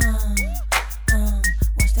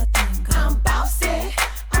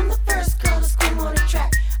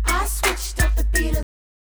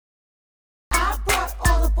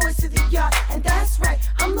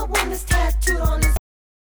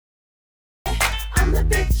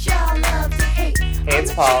Hey,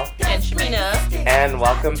 it's Paul. And Shamina. And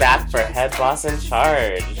welcome back for Head Boss in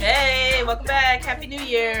Charge. Hey, welcome back. Happy New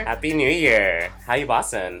Year. Happy New Year. How you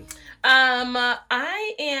bossin'?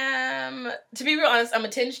 I am, to be real honest, I'm a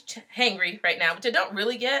tinge hangry right now, which I don't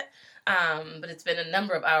really get. But it's been a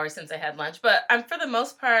number of hours since I had lunch. But I'm, for the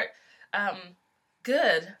most part,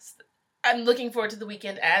 good. I'm looking forward to the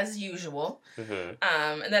weekend as usual. Mm-hmm.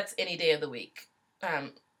 And that's any day of the week.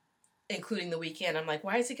 Including the weekend. I'm like,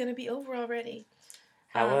 why is it going to be over already?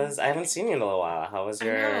 I haven't seen you in a little while. How was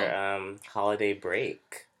your holiday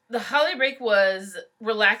break? The holiday break was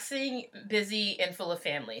relaxing, busy, and full of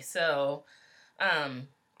family. So,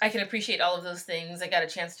 I can appreciate all of those things. I got a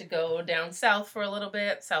chance to go down south for a little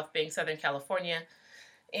bit, south being Southern California,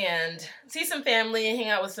 and see some family, hang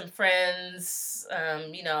out with some friends.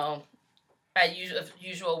 I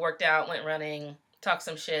usual worked out, went running, talked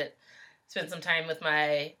some shit, spent some time with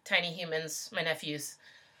my tiny humans, my nephews.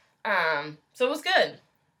 So it was good.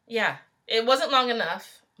 Yeah. It wasn't long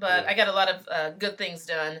enough, but I got a lot of good things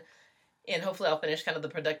done, and hopefully I'll finish kind of the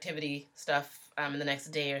productivity stuff in the next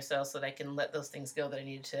day or so that I can let those things go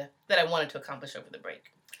that I wanted to accomplish over the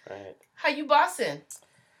break. Right. How you bossing?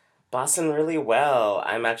 Bossing really well.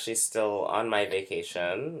 I'm actually still on my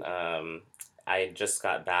vacation. I just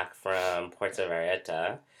got back from Puerto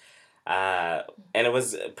Vallarta. And it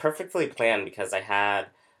was perfectly planned because I had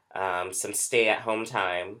some stay-at-home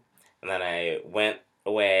time, and then I went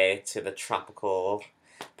away to the tropical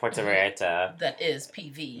Puerto Vallarta. That is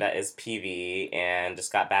PV. That is PV, and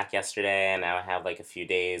just got back yesterday, and now I have like a few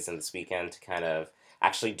days and this weekend to kind of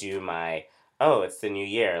actually do my, it's the new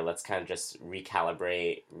year, let's kind of just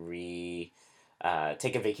recalibrate,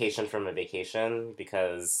 take a vacation from a vacation,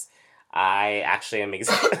 because I actually am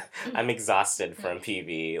I'm exhausted from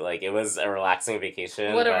PV. Like, it was a relaxing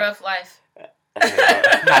vacation. What a rough life.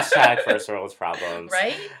 Hashtag first world problems.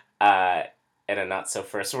 Right? In a not so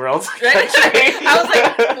first world country. I was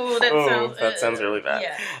like, ooh, that sounds really bad.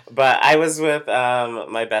 Yeah. But I was with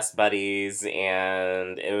my best buddies,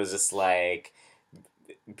 and it was just like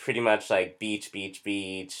pretty much like beach,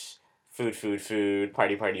 food,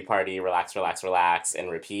 party, relax,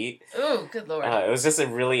 and repeat. Ooh, good lord. It was just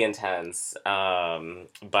really intense.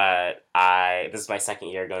 But this is my second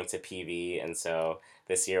year going to PV, and so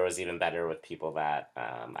this year was even better with people that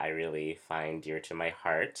I really find dear to my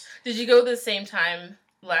heart. Did you go the same time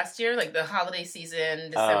last year, like the holiday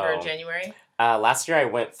season, December, January? Last year I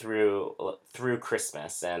went through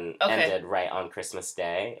Christmas and ended right on Christmas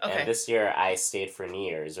Day. Okay. And this year I stayed for New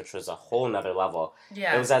Year's, which was a whole nother level.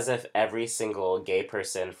 Yeah. It was as if every single gay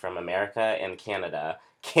person from America and Canada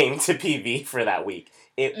came to PV for that week.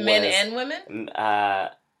 Men and women?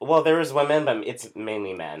 Well, there was women, but it's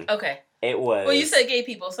mainly men. Okay. It was... Well, you said gay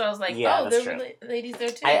people, so I was like, there were ladies there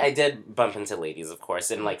too. I did bump into ladies, of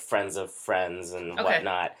course, and like friends of friends and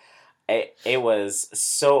whatnot. It was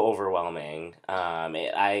so overwhelming.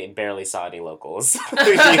 I barely saw any locals, but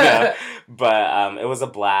it was a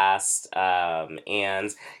blast. And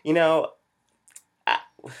it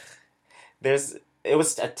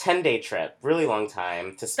was a 10-day trip, really long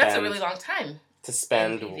time to spend. That's a really long time. To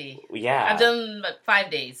spend, yeah. I've done like 5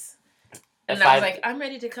 days, and I was like, I'm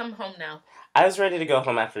ready to come home now. I was ready to go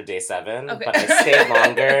home after day 7, okay. But I stayed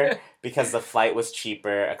longer because the flight was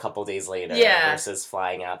cheaper a couple days later versus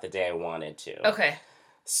flying out the day I wanted to. Okay.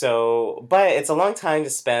 So, but it's a long time to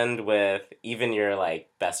spend with even your, like,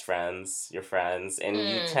 best friends, your friends, and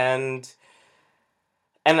you tend...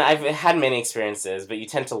 And I've had many experiences, but you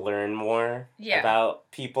tend to learn more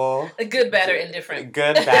about people. Good, bad, or indifferent.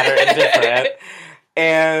 Good, bad, or indifferent.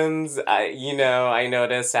 And, I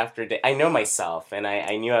noticed after I know myself, and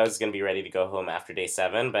I knew I was going to be ready to go home after day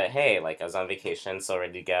 7, but hey, like, I was on vacation, so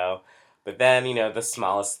ready to go. But then, the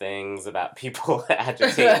smallest things about people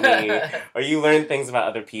agitate me, or you learn things about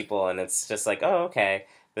other people, and it's just like, oh, okay,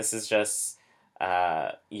 this is just,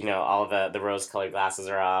 all the rose-colored glasses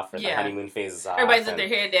are off, or the honeymoon phase is off. Everybody's with their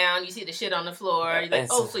hair down, you see the shit on the floor, you're like,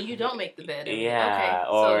 so you don't make the bed. Yeah,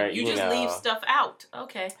 okay. or, so you just leave stuff out.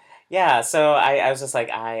 Okay. Yeah, so I was just like,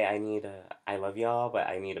 I love y'all, but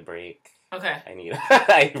I need a break. Okay.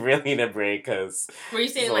 I really need a break, because... Were you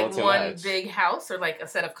staying in, like, one big house, or, like, a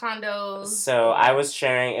set of condos? So, I was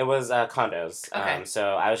sharing... It was condos. Okay.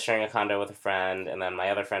 So, I was sharing a condo with a friend, and then my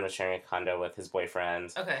other friend was sharing a condo with his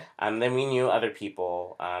boyfriend. Okay. Then we knew other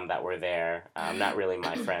people that were there. Not really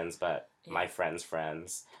my friends, but my friends'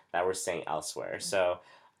 friends that were staying elsewhere. So...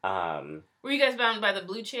 were you guys bound by the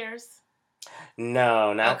blue chairs?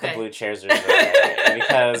 No, not the Okay. Blue Chairs Resort.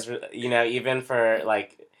 Because, even for,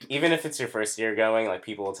 like, even if it's your first year going, like,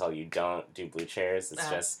 people will tell you don't do Blue Chairs. It's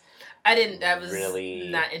just I was really.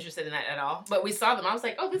 not interested in that at all. But we saw them. I was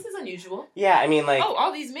like, oh, this is unusual. Yeah, I mean, like. Oh,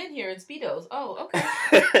 all these men here in Speedos. Oh,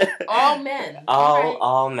 okay. All men. all Right.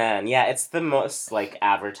 all men. Yeah, it's the most like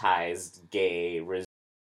advertised gay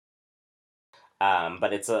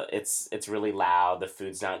but it's really loud. The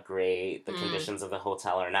food's not great. The conditions of the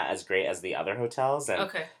hotel are not as great as the other hotels, and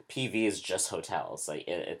Okay. PV is just hotels. Like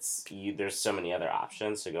there's so many other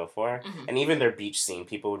options to go for, Mm-hmm. and even their beach scene.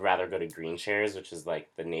 People would rather go to Green Chairs, which is like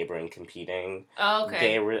the neighboring competing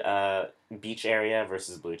Okay. gay beach area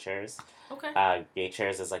versus Blue Chairs. Okay. Gay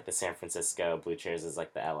Chairs is like the San Francisco. Blue Chairs is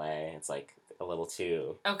like the LA. It's like a little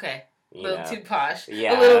too. Okay. A You little know. too posh.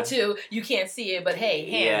 Yeah. A little too, you can't see it, but hey,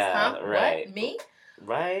 hands, Yeah, huh? right. What? Me?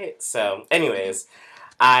 Right? So, anyways,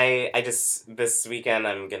 I just, this weekend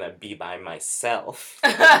I'm gonna be by myself.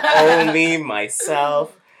 Only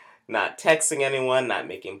myself. Not texting anyone, not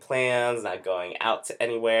making plans, not going out to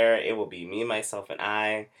anywhere. It will be me, myself, and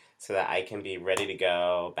I, so that I can be ready to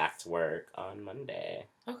go back to work on Monday.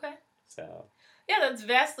 Okay. So. Yeah, that's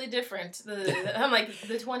vastly different. I'm like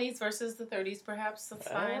the 20s versus the 30s, perhaps. That's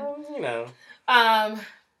fine.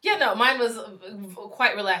 Yeah, no, mine was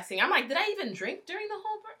quite relaxing. I'm like, did I even drink during the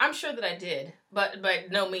whole? I'm sure that I did, but by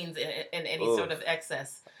no means in any sort of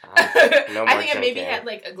excess. No more I think I maybe drinking. had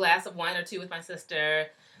like a glass of wine or two with my sister.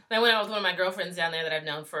 And I went out with one of my girlfriends down there that I've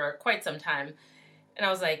known for quite some time, and I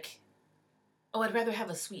was like, oh, I'd rather have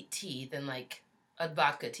a sweet tea than like a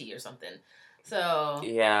vodka tea or something. So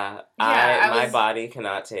yeah, my body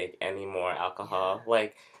cannot take any more alcohol.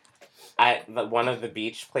 Like, one of the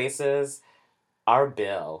beach places, our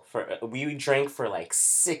bill we drank for like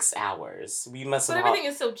 6 hours. We must have. But everything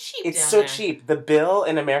is so cheap. It's down so there. cheap. The bill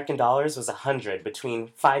in American dollars was $100 between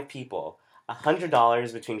 5 people.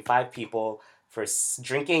 $100 between 5 people for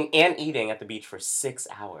drinking and eating at the beach for 6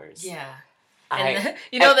 hours. Yeah. And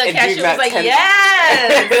the cashier was like,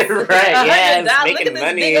 yes! Right, yes, $100, making look at this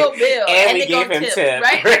money. big old bill. And we gave him tip.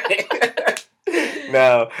 Right?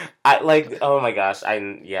 No, oh my gosh, I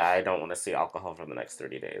don't want to see alcohol for the next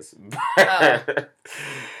 30 days.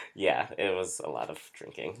 Yeah, it was a lot of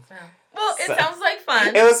drinking. Oh. Well, it sounds like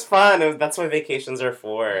fun. It was fun. That's what vacations are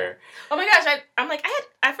for. Oh my gosh, I'm like,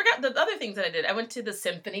 I forgot the other things that I did. I went to the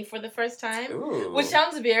symphony for the first time. Ooh. Which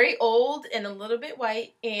sounds very old and a little bit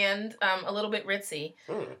white and a little bit ritzy.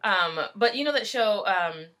 But you know that show,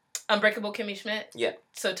 Unbreakable Kimmy Schmidt? Yeah.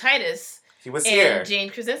 So Titus he was and here. Jane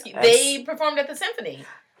Krasinski, they performed at the symphony.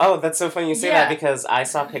 Oh, that's so funny you say that, because I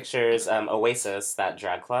saw pictures, Oasis, that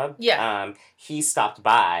drag club. Yeah. He stopped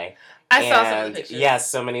by. I saw some of the pictures. Yeah,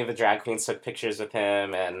 so many of the drag queens took pictures with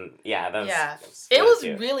him, and that was it was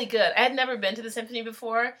cute. really good. I had never been to the symphony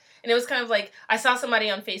before, and it was kind of like, I saw somebody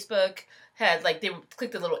on Facebook had, like, they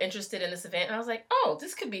clicked a little interested in this event, and I was like, oh,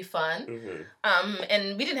 this could be fun. Mm-hmm.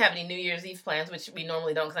 And we didn't have any New Year's Eve plans, which we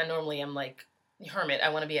normally don't, because I normally am like, hermit, I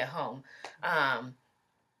want to be at home.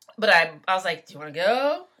 But I was like, do you want to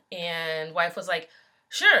go? And wife was like,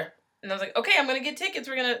 sure. And I was like, okay, I'm going to get tickets.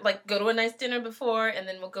 We're going to like go to a nice dinner before, and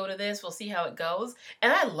then we'll go to this. We'll see how it goes.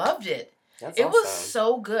 And I loved it. That's it awesome. was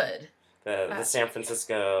so good. The San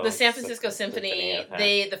Francisco... The San Francisco Symphony.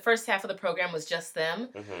 Okay. The first half of the program was just them.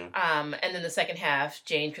 Mm-hmm. And then the second half,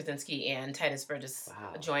 Jane Krasinski and Titus Burgess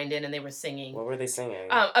joined in, and they were singing. What were they singing?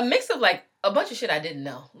 A mix of like a bunch of shit I didn't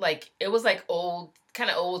know. Like, it was like kind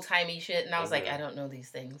of old-timey shit, and I was like, I don't know these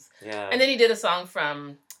things. Yeah. And then he did a song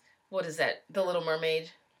from, what is that? The Little Mermaid?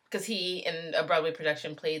 Because he, in a Broadway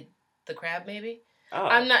production, played the crab, maybe? Oh.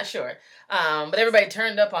 I'm not sure. But everybody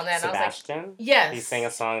turned up on that. Sebastian? And I was like, yes. He sang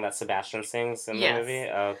a song that Sebastian sings in the movie?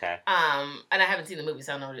 Oh, okay. And I haven't seen the movie,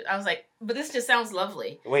 so I don't know. I was like, but this just sounds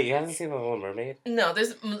lovely. Wait, you haven't seen The Little Mermaid? No,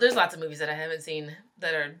 there's lots of movies that I haven't seen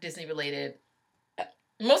that are Disney-related.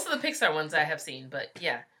 Most of the Pixar ones I have seen, but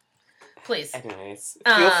yeah. Please. Anyways,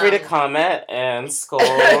 feel free to comment and scold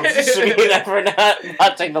Shamina for not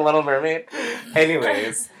watching The Little Mermaid.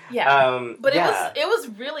 Anyways. Yeah. But it was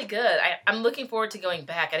really good. I'm looking forward to going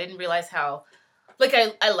back. I didn't realize how, like,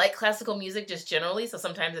 I like classical music just generally. So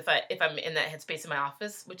sometimes if I'm in that headspace in my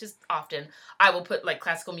office, which is often, I will put like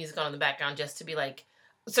classical music on in the background just to be like,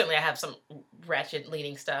 certainly I have some ratchet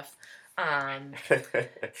leaning stuff. And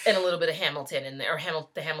a little bit of Hamilton in there, or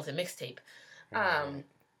the Hamilton mixtape.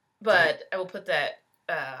 But I will put that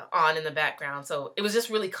on in the background. So it was just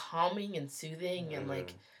really calming and soothing, and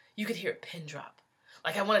like you could hear a pin drop.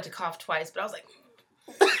 Like, I wanted to cough twice, but I was like,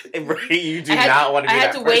 you do not want to be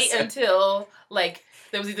that person. I had to wait until like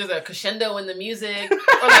there was either a crescendo in the music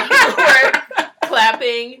or like people were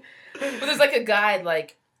clapping. But there's like a guide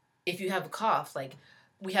like if you have a cough, like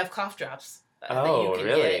we have cough drops that you Oh, can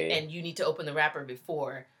really? get, and you need to open the wrapper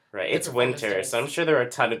before Right. the It's performance winter, so I'm starts. sure there are a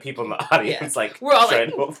ton of people in the Yeah, audience, like, we're all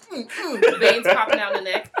like trying to... veins popping out in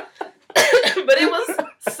the neck, but it was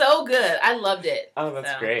so good. I loved it. Oh,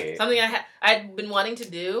 that's So, great. something I'd been wanting to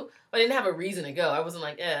do, but I didn't have a reason to go. I wasn't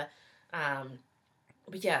like,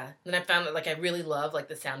 But yeah, then I found that like I really love like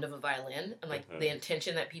the sound of a violin and like the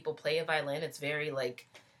intention that people play a violin. It's very like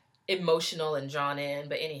emotional and drawn in.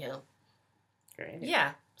 But anyhow, Great.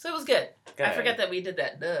 yeah, so it was good. Good. I forgot that we did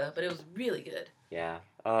that, but it was really good. Yeah.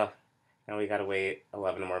 Now we gotta wait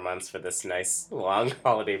 11 more months for this nice long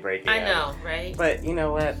holiday break again. I know, right? But you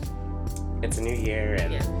know what? It's a new year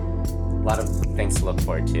and Yeah. a lot of things to look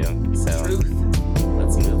forward to. So Truth.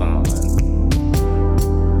 let's move on.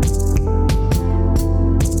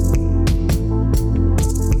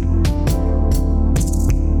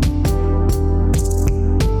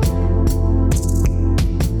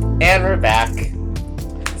 And we're back.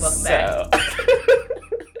 Welcome back.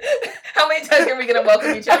 How many times are we gonna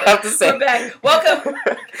welcome each other? I have to say, we're back. Welcome.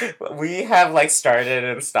 We have like started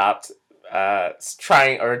and stopped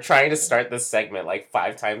trying to start this segment like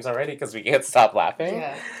 5 times already because we can't stop laughing.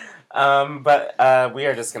 Yeah. But we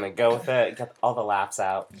are just gonna go with it, get all the laughs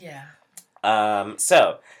out. Yeah.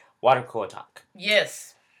 So water cooler talk.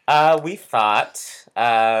 Yes. We thought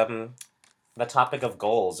the topic of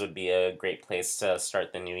goals would be a great place to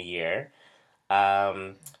start the new year.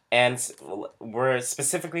 And we're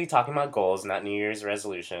specifically talking about goals, not New Year's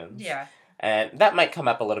resolutions. Yeah. And that might come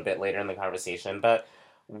up a little bit later in the conversation, but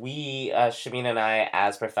we, Shameen and I,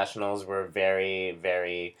 as professionals, were very,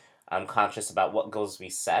 very conscious about what goals we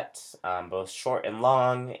set, both short and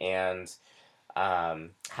long, and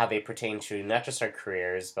how they pertain to not just our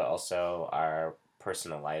careers, but also our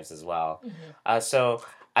personal lives as well. Mm-hmm. So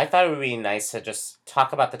I thought it would be nice to just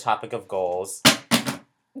talk about the topic of goals.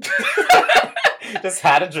 Just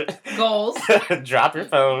had to goals. Drop your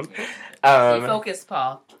phone. Be focused,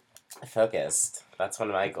 Paul. Focused. That's one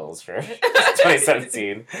of my goals for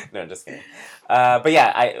 2017. No, just kidding. But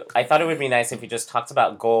yeah, I thought it would be nice if we just talked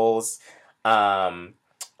about goals, why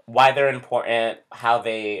they're important, how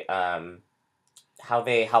they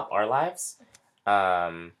help our lives,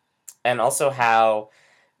 and also how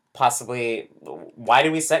possibly why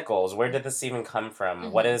do we set goals? Where did this even come from?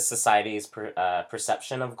 Mm-hmm. What is society's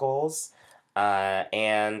perception of goals?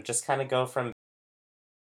 And just kind of go from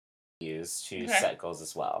use to set goals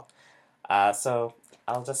as well. So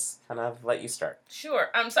I'll just kind of let you start. Sure.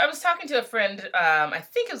 So I was talking to a friend, I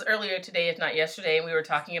think it was earlier today, if not yesterday, and we were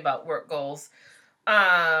talking about work goals.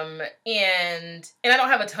 And I don't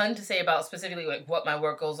have a ton to say about specifically like what my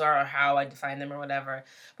work goals are or how I define them or whatever.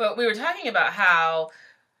 But we were talking about how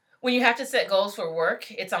when you have to set goals for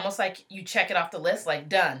work, it's almost like you check it off the list, like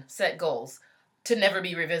done, set goals, to never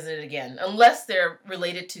be revisited again, unless they're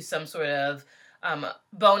related to some sort of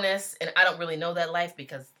bonus. And I don't really know that life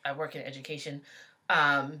because I work in education.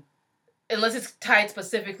 Unless it's tied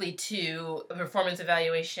specifically to a performance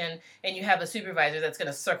evaluation and you have a supervisor that's going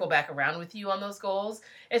to circle back around with you on those goals.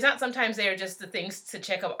 It's not sometimes they are just the things to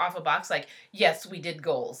check off a box like, yes, we did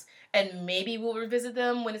goals. And maybe we'll revisit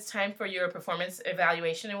them when it's time for your performance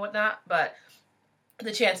evaluation and whatnot. But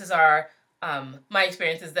the chances are, my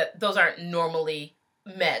experience is that those aren't normally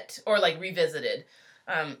met or like revisited.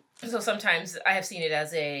 So sometimes I have seen it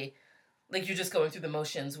as like you're just going through the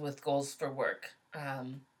motions with goals for work.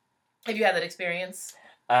 Have you had that experience?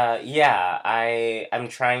 Yeah, I'm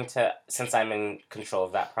trying to, since I'm in control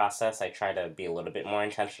of that process, I try to be a little bit more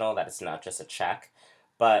intentional, that it's not just a check.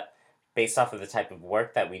 But based off of the type of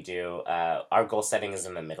work that we do, our goal setting is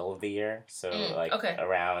in the middle of the year. So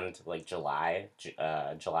around like July,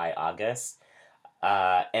 August.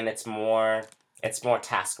 And it's more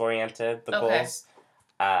task oriented, the goals.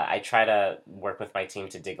 I try to work with my team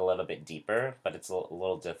to dig a little bit deeper, but it's a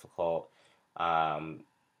little difficult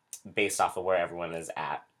based off of where everyone is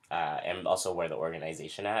at, and also where the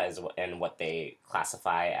organization is and what they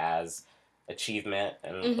classify as achievement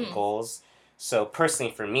and goals. So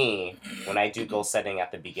personally for me, when I do goal setting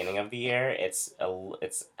at the beginning of the year, it's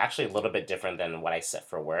actually a little bit different than what I set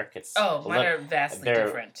for work. Mine are vastly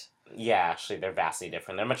different. Yeah, actually, they're vastly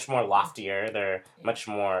different. They're much more loftier. They're much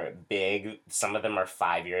more big. Some of them are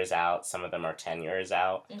 5 years out. Some of them are 10 years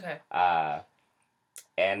out. Okay.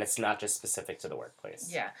 And it's not just specific to the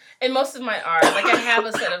workplace. Yeah. And most of mine are, like I have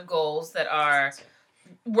a set of goals that are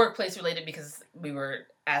workplace related because we were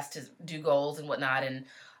asked to do goals and whatnot. And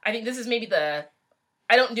I think this is maybe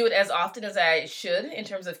I don't do it as often as I should in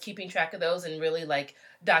terms of keeping track of those and really like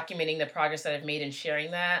documenting the progress that I've made and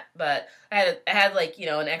sharing that. But I had like,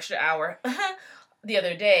 an extra hour the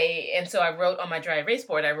other day, and so I wrote on my dry erase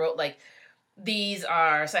board, I wrote like, so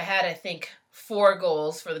I had, I think, 4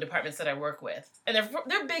 goals for the departments that I work with. And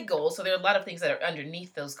they're big goals, so there are a lot of things that are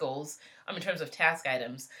underneath those goals in terms of task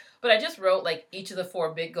items. But I just wrote like each of the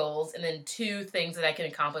 4 big goals and then 2 things that I can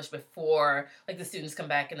accomplish before like the students come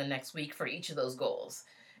back in the next week for each of those goals.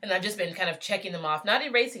 And I've just been kind of checking them off, not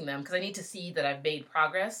erasing them because I need to see that I've made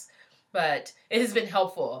progress, but it has been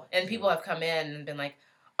helpful. And people have come in and been like,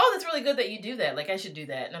 oh, that's really good that you do that. Like, I should do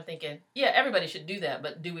that. And I'm thinking, yeah, everybody should do that,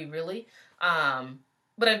 but do we really?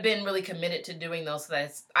 But I've been really committed to doing those so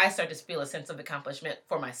that I start to feel a sense of accomplishment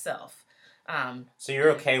for myself. So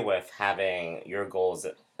you're okay with having your goals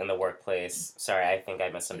in the workplace. Sorry, I think I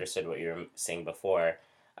misunderstood what you were saying before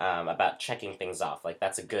about checking things off. Like,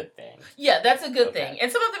 that's a good thing. Yeah, that's a good thing.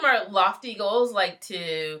 And some of them are lofty goals, like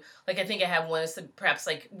I think I have one is to perhaps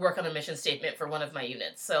like work on a mission statement for one of my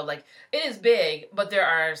units. So like it is big, but there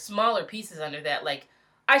are smaller pieces under that. Like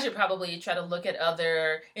I should probably try to look at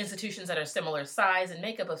other institutions that are similar size and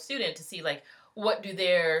makeup of student to see like what do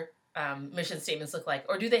their mission statements look like,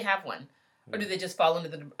 or do they have one, or do they just fall under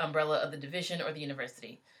the umbrella of the division or the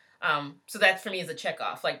university? So that for me is a check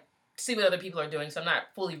off. Like see what other people are doing, so I'm not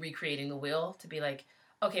fully recreating the wheel to be like,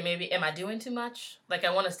 okay, maybe am I doing too much? Like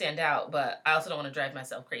I want to stand out, but I also don't want to drive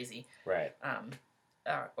myself crazy. Right.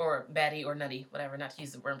 Or batty or nutty, whatever. Not to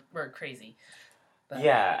use the word crazy. But.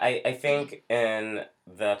 Yeah, I think in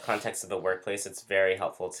the context of the workplace, it's very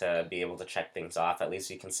helpful to be able to check things off. At least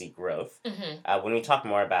you can see growth. Mm-hmm. When we talk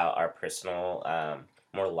more about our personal,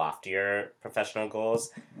 more loftier professional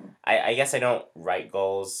goals, I guess I don't write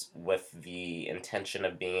goals with the intention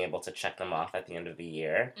of being able to check them off at the end of the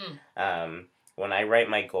year. When I write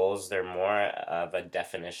my goals, they're more of a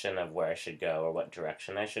definition of where I should go or what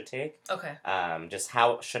direction I should take. Okay. Just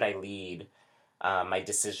how should I lead my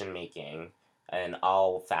decision making in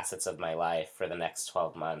all facets of my life for the next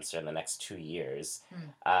 12 months or the next 2 years.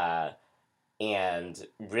 And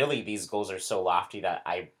really, these goals are so lofty that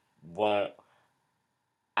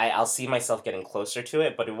I'll see myself getting closer to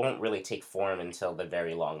it, but it won't really take form until the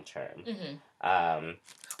very long term.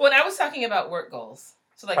 When I was talking about work goals,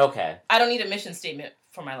 so like, okay. I don't need a mission statement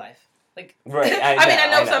for my life. Like, right. I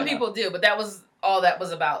know some people do, but that was all that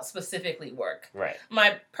was about specifically work. Right.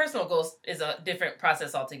 My personal goals is a different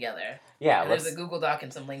process altogether. Yeah. There's a Google Doc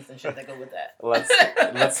and some links and shit that go with that.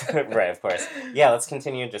 let's right, of course. Yeah, let's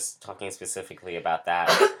continue just talking specifically about that.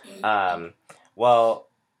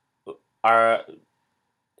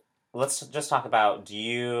 Let's just talk about, do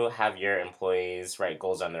you have your employees write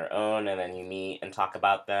goals on their own and then you meet and talk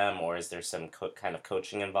about them, or is there some kind of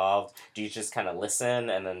coaching involved? Do you just kind of listen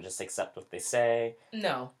and then just accept what they say?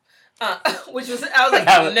 No. I was like,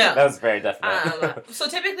 no. That was very definite. So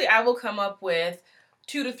typically I will come up with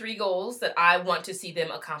 2 to 3 goals that I want to see them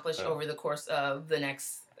accomplish over the course of the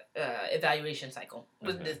next evaluation cycle.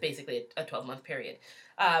 It's basically a 12-month period.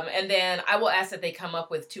 And then I will ask that they come up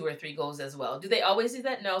with 2 or 3 goals as well. Do they always do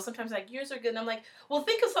that? No. Sometimes like, yours are good. And I'm like, well,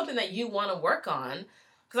 think of something that you want to work on.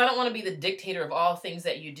 Because I don't want to be the dictator of all things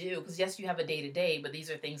that you do. Because yes, you have a day-to-day, but these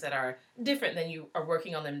are things that are different than you are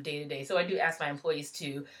working on them day-to-day. So I do ask my employees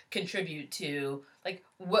to contribute to, like,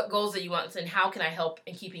 what goals that you want and how can I help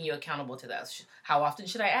in keeping you accountable to those? How often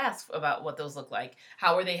should I ask about what those look like?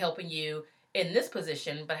 How are they helping you in this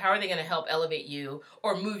position, but how are they going to help elevate you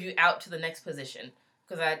or move you out to the next position?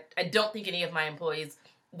 Because I don't think any of my employees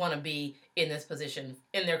want to be in this position,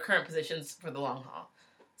 in their current positions for the long haul.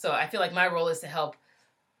 So I feel like my role is to help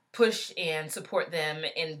push and support them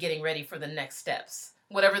in getting ready for the next steps.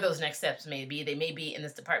 Whatever those next steps may be. They may be in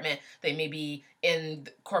this department. They may be in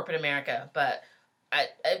corporate America. But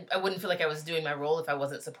I wouldn't feel like I was doing my role if I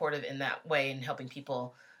wasn't supportive in that way and helping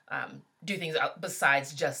people do things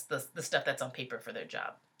besides just the stuff that's on paper for their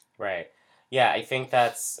job. Right. Yeah, I think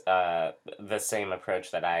that's the same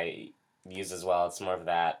approach that I use as well. It's more of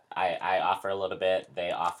that I offer a little bit,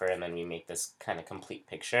 they offer, and then we make this kind of complete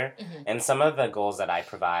picture. And some of the goals that I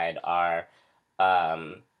provide are,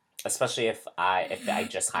 especially if I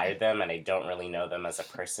just hired them and I don't really know them as a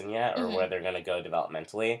person yet or where they're going to go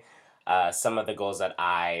developmentally, some of the goals that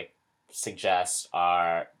I suggest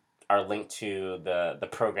are linked to the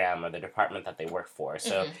program or the department that they work for.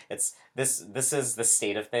 So it's this is the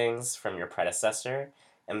state of things from your predecessor,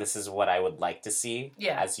 and this is what I would like to see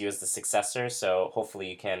as you as the successor. So hopefully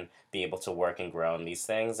you can be able to work and grow in these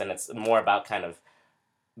things. And it's more about kind of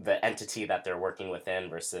the entity that they're working within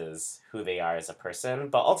versus who they are as a person.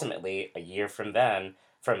 But ultimately, a year from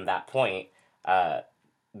that point,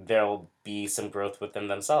 there'll be some growth within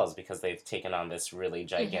themselves because they've taken on this really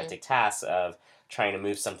gigantic task of trying to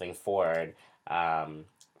move something forward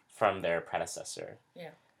from their predecessor.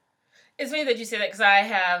 Yeah. It's funny that you say that because I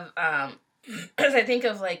have, as I think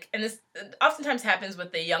of like, and this oftentimes happens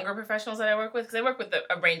with the younger professionals that I work with, because I work with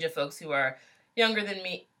a range of folks who are younger than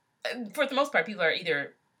me. For the most part, people are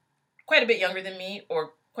either quite a bit younger than me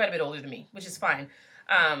or quite a bit older than me, which is fine.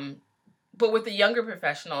 Um, but with the younger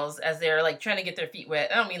professionals, as they're like trying to get their feet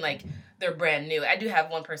wet, I don't mean like they're brand new. I do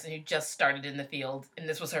have one person who just started in the field, and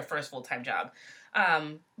this was her first full time job.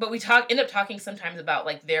 But we end up talking sometimes about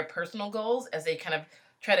like their personal goals as they kind of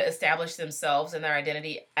try to establish themselves and their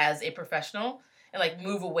identity as a professional, and like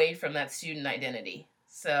move away from that student identity.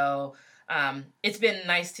 So it's been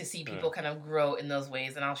nice to see people kind of grow in those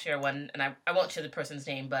ways. And I'll share one, and I won't share the person's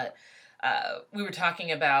name, but we were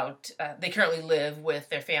talking about they currently live with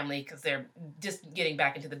their family because they're just getting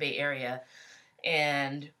back into the Bay Area,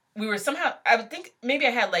 and we were somehow, I would think maybe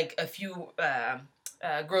I had like a few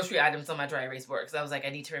grocery items on my dry erase board because I was like, I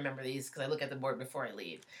need to remember these because I look at the board before I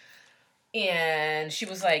leave. And she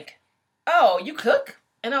was like, "Oh, you cook?"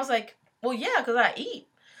 And I was like, "Well, yeah, because I eat."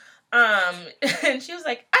 And she was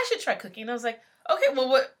like, "I should try cooking." And I was like, "Okay, well,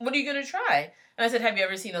 what are you gonna try?" And I said, "Have you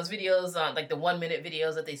ever seen those videos on like the 1 minute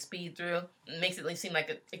videos that they speed through? It makes it seem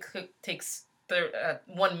like it takes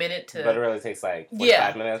 1 minute to." But it really takes like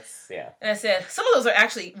 45 minutes. Yeah. And I said, some of those are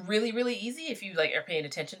actually really, really easy if you like are paying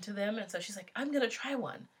attention to them. And so she's like, "I'm gonna try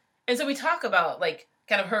one." And so we talk about like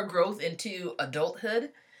kind of her growth into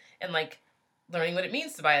adulthood, and like learning what it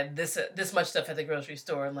means to buy this much stuff at the grocery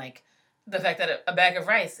store, and like the fact that a bag of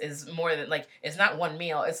rice is more than like, it's not one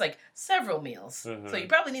meal, it's like several meals. Mm-hmm. So you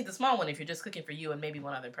probably need the small one if you're just cooking for you and maybe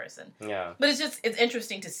one other person. Yeah. But it's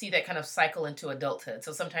interesting to see that kind of cycle into adulthood.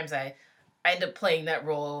 So sometimes I end up playing that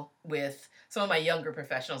role with some of my younger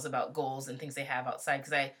professionals about goals and things they have outside,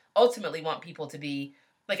 because I ultimately want people to be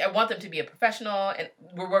like, I want them to be a professional, and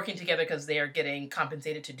we're working together because they are getting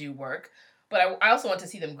compensated to do work. But I also want to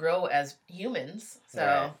see them grow as humans.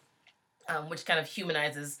 So, right. Which kind of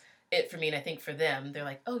humanizes it for me, and I think for them, they're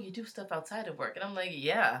like, "Oh, you do stuff outside of work," and I'm like,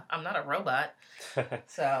 "Yeah, I'm not a robot."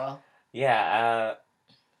 So. Yeah.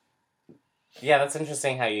 Yeah, that's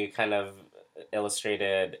interesting how you kind of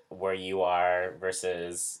illustrated where you are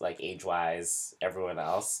versus like age-wise everyone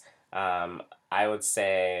else. I would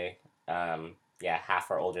say, yeah,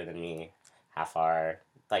 half are older than me, half are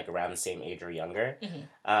like around the same age or younger.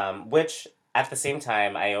 Mm-hmm. Which at the same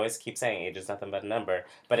time, I always keep saying age is nothing but a number.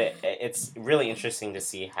 But it's really interesting to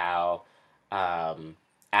see how,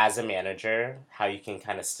 as a manager, how you can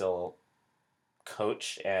kind of still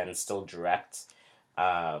coach and still direct.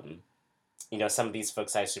 Some of these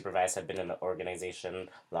folks I supervise have been in the organization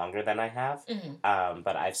longer than I have, Mm-hmm.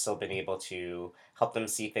 but I've still been able to help them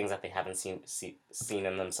see things that they haven't seen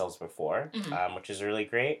in themselves before, Mm-hmm. which is really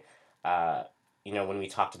great. When we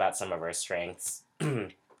talked about some of our strengths,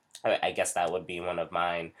 I guess that would be one of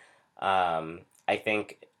mine. I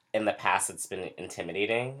think in the past it's been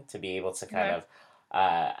intimidating to be able to kind of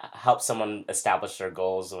help someone establish their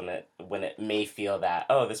goals when it may feel that,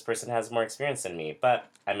 oh, this person has more experience than me, but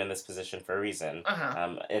I'm in this position for a reason.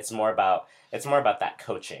 Uh-huh. It's more about that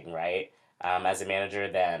coaching, right? As a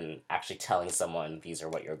manager, than actually telling someone these are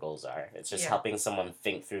what your goals are. It's just helping someone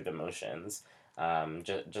think through the motions.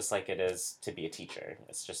 Just like it is to be a teacher.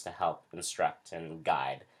 It's just to help instruct and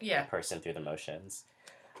guide a person through the motions.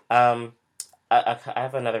 I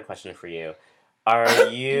have another question for you. Are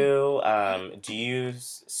you, do you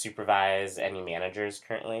supervise any managers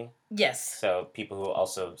currently? Yes. So people who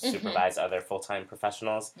also supervise other full-time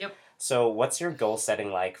professionals? Yep. So what's your goal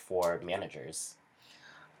setting like for managers?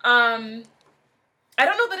 I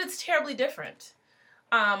don't know that it's terribly different.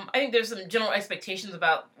 I think there's some general expectations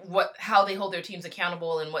about how they hold their teams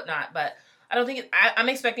accountable and whatnot, but I don't think I'm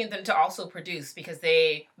expecting them to also produce, because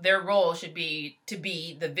their role should be to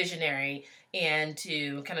be the visionary and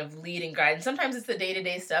to kind of lead and guide. And sometimes it's the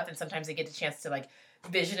day-to-day stuff, and sometimes they get a chance to like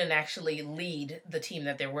vision and actually lead the team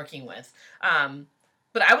that they're working with.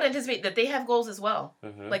 But I would anticipate that they have goals as well.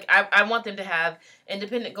 Mm-hmm. Like, I want them to have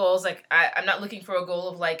independent goals. Like, I'm not looking for a goal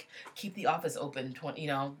of like keep the office open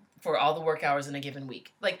for all the work hours in a given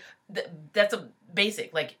week. Like, that's a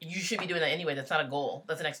basic. Like, you should be doing that anyway. That's not a goal.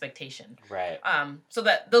 That's an expectation. Right. So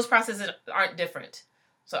that those processes aren't different.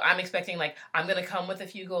 So I'm expecting, like, I'm going to come with a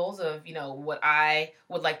few goals of, what I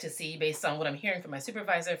would like to see based on what I'm hearing from my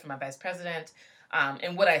supervisor, from my vice president,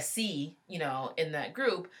 and what I see, in that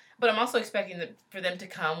group. But I'm also expecting for them to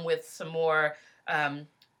come with some more,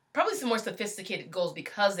 probably some more sophisticated goals,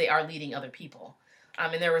 because they are leading other people.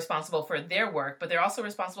 And they're responsible for their work, but they're also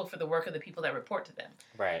responsible for the work of the people that report to them.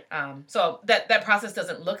 Right. So that process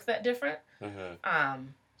doesn't look that different. Mm-hmm.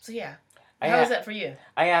 So yeah. How is that for you?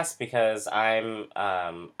 I asked because I'm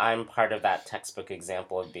part of that textbook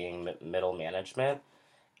example of being middle management,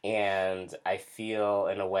 And I feel,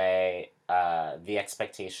 in a way, the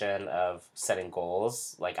expectation of setting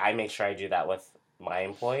goals, like I make sure I do that with my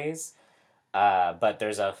employees, but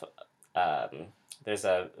um, there's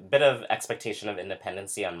a bit of expectation of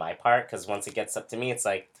independency on my part, because once it gets up to me, it's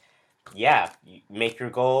like, yeah, you make your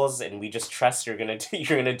goals, and we just trust you're gonna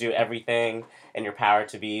do everything in your power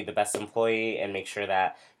to be the best employee and make sure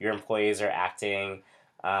that your employees are acting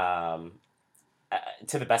um,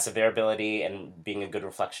 to the best of their ability and being a good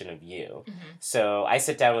reflection of you. Mm-hmm. So I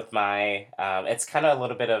sit down with my, it's kind of a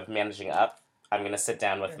little bit of managing up. I'm going to sit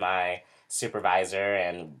down with Good. my supervisor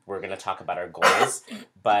and we're going to talk about our goals,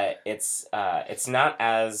 but it's not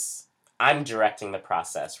as I'm directing the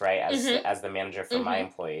process, right, Mm-hmm. as the manager for my Mm-hmm.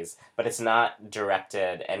 employees, but it's not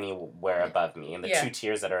directed anywhere above me. And the Yeah. two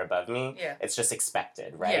tiers that are above me, Yeah. it's just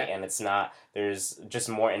expected, right? Yeah. And it's not, there's just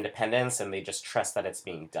more independence and they just trust that it's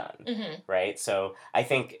being done, Mm-hmm. right? So I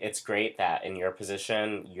think it's great that in your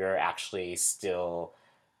position, you're actually still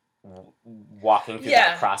walking through that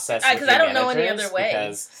Yeah. process with Because your I don't know any managers, other way.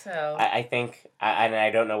 because So I think, and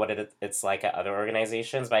I don't know what it's like at other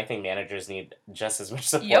organizations, but I think managers need just as much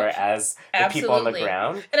support Yep. as the people on the Absolutely.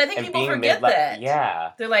 ground. And I think And people being forget mid-level, that.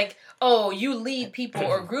 yeah, They're like, oh, you lead people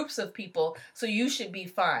or groups of people, so you should be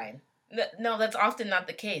fine. No, that's often not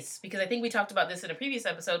the case, because I think we talked about this in a previous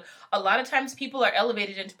episode. A lot of times people are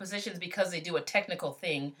elevated into positions because they do a technical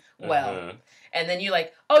thing well. Mm-hmm. And then you're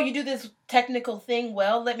like, oh, you do this technical thing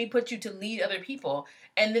well, let me put you to lead other people.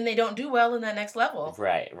 And then they don't do well in that next level.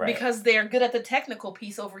 Right. Because they're good at the technical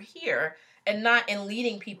piece over here and not in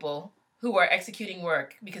leading people who are executing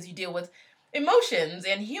work, because you deal with emotions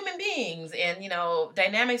and human beings and,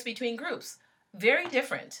 dynamics between groups. Very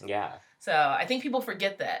different. Yeah. So I think people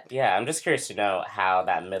forget that. Yeah, I'm just curious to know how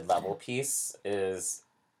that mid-level piece is,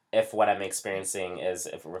 if what I'm experiencing is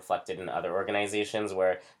if reflected in other organizations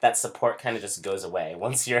where that support kind of just goes away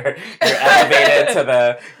once you're elevated to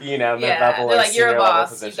the mid-level they're or like, you're a senior level boss,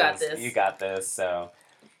 positions. you got this. You got this. So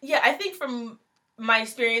Yeah, I think from my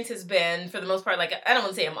experience has been, for the most part, like, I don't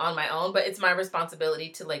want to say I'm on my own, but it's my responsibility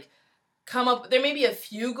to, like, come up. There may be a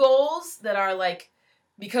few goals that are, like,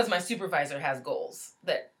 because my supervisor has goals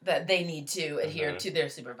that they need to adhere to their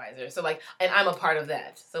supervisor. So, like, and I'm a part of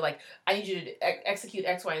that. So, like, I need you to execute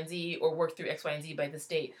X, Y, and Z or work through X, Y, and Z by this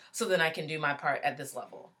date so then I can do my part at this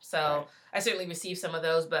level. So Right. I certainly receive some of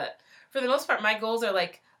those, but for the most part, my goals are,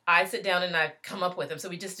 like, I sit down and I come up with them. So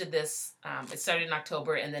we just did this. It started in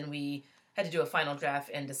October, and then we had to do a final draft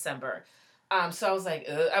in December. So I was like,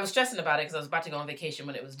 I was stressing about it because I was about to go on vacation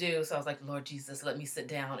when it was due. So I was like, Lord Jesus, let me sit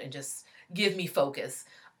down and just give me focus.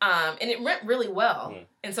 And it went really well.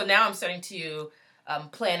 And so now I'm starting to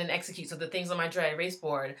plan and execute. So the things on my dry erase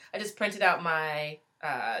board, I just printed out my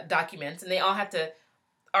documents, and they all have to,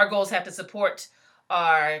 our goals have to support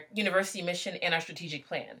our university mission and our strategic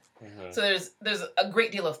plan. Mm-hmm. So there's a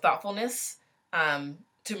great deal of thoughtfulness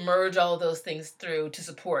to merge all of those things through to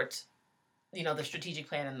support, the strategic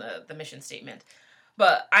plan and the mission statement.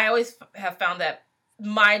 But I always have found that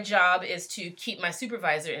my job is to keep my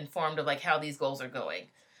supervisor informed of, like, how these goals are going.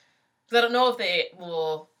 So I don't know if they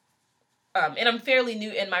will, and I'm fairly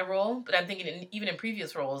new in my role, but I'm thinking even in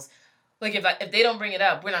previous roles, like, if they don't bring it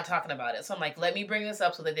up, we're not talking about it. So I'm like, let me bring this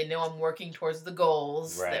up so that they know I'm working towards the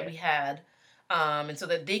goals that we had. And so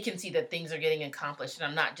that they can see that things are getting accomplished, and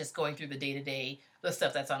I'm not just going through the day-to-day, the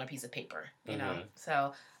stuff that's on a piece of paper, know?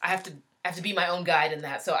 So I have to be my own guide in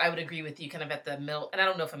that. So I would agree with you kind of at the middle, and I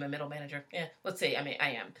don't know if I'm a middle manager. Let's say,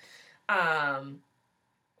 I am.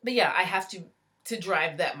 But yeah, I have to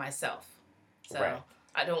drive that myself. So Right.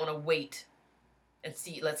 I don't want to wait and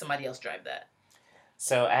let somebody else drive that.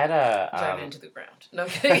 So I had a Drive it into the ground. No, I'm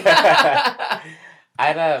kidding. I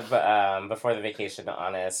had a before the vacation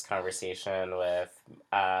honest conversation with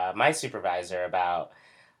my supervisor about,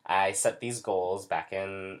 I set these goals back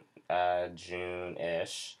in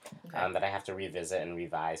June-ish, Okay. that I have to revisit and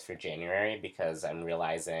revise for January because I'm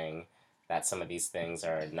realizing that some of these things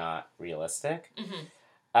are not realistic. Mm-hmm.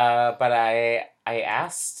 But I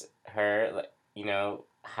asked her, like,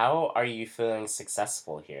 how are you feeling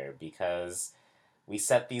successful here? Because we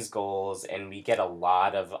set these goals and we get a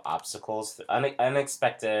lot of obstacles,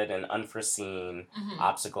 unexpected and unforeseen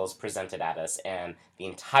obstacles presented at us, and the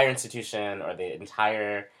entire institution or the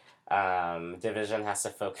entire division has to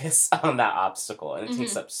focus on that obstacle, and it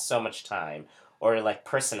takes up so much time. Or, like,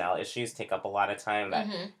 personnel issues take up a lot of time that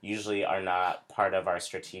usually are not part of our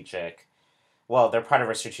strategic. Well, they're part of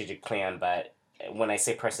our strategic plan, but when I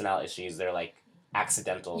say personnel issues, they're like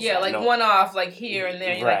accidentals. Yeah, like one off, like here and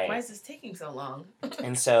there. You're Right. like, why is this taking so long?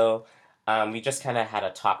 And so we just kind of had a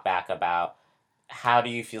talk back about how do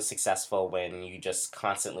you feel successful when you just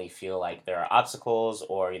constantly feel like there are obstacles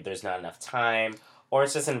or there's not enough time, or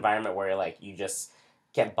it's just an environment where like you just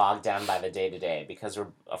get bogged down by the day to day? Because we're,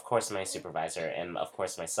 of course, my supervisor and of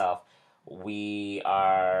course myself, we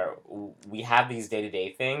have these day to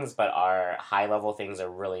day things, but our high level things are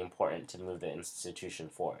really important to move the institution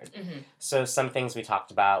forward. Mm-hmm. So some things we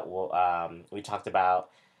talked about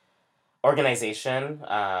organization,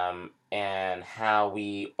 and how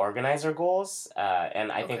we organize our goals.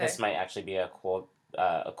 And I think Okay. this might actually be a cool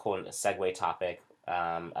segue topic,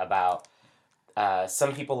 about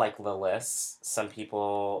some people like the lists. Some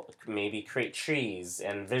people maybe create trees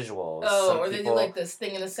and visuals. Oh, Some or they do people like this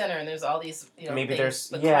thing in the center, and there's all these, maybe things, there's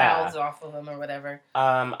the yeah. clouds off of them or whatever.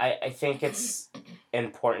 I think it's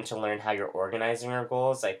important to learn how you're organizing your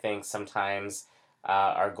goals. I think sometimes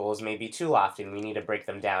our goals may be too lofty and we need to break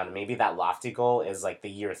them down. Maybe that lofty goal is like the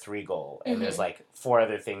year 3 goal, and there's Mm-hmm. like 4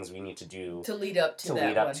 other things we need to do To lead up to to that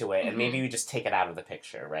lead up one. to it, and Mm-hmm. maybe we just take it out of the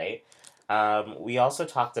picture, right? We also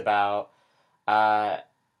talked about uh,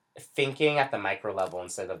 thinking at the micro level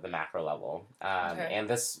instead of the macro level, Okay. and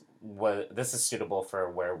this is suitable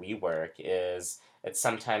for where we work. Is it's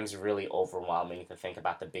sometimes really overwhelming to think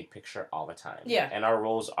about the big picture all the time. Yeah. And our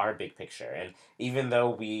roles are big picture, and even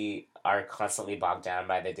though we are constantly bogged down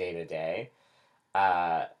by the day to day,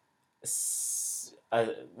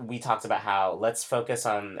 we talked about how let's focus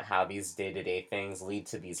on how these day to day things lead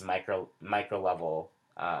to these micro level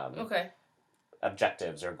Okay.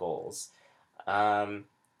 objectives or goals. Um,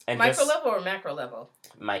 and Micro just level or macro level?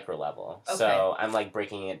 micro level. Okay. So I'm like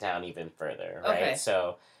breaking it down even further, right? Okay.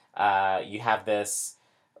 So you have this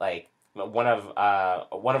like one of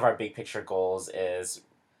our big picture goals is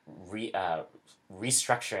re, uh,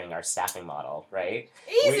 restructuring our staffing model, right?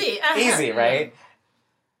 Easy. Easy, right?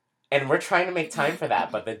 And we're trying to make time for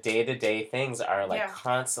that, but the day to day things are like Yeah.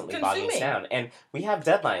 constantly bogging us Consuming. down, and we have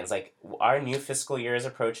deadlines. Like our new fiscal year is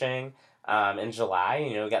approaching. In July,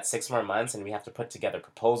 we got 6 more months, and we have to put together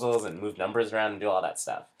proposals and move numbers around and do all that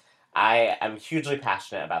stuff. I am hugely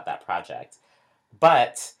passionate about that project,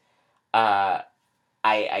 but uh,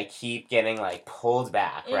 I keep getting like pulled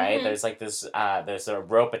back. Right? Mm-hmm. There's like this. There's a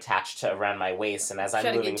rope attached to around my waist, and as I'm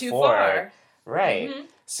Try to moving get too forward, far. right. Mm-hmm.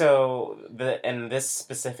 So in this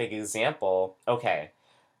specific example, okay,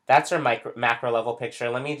 that's our macro level picture.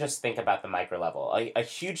 Let me just think about the micro level. A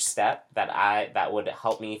huge step that would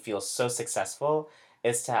help me feel so successful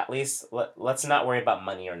is to at least let's not worry about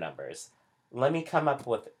money or numbers. Let me come up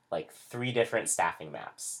with like 3 different staffing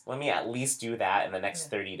maps. Let me at least do that in the next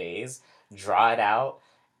 30 days. Draw it out,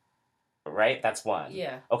 right? That's one.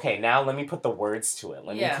 Yeah. Okay, now let me put the words to it.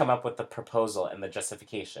 Let me Yeah. come up with the proposal and the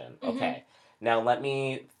justification. Mm-hmm. Okay. Now let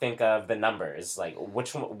me think of the numbers. Like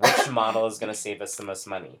which model is going to save us the most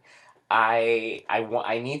money? I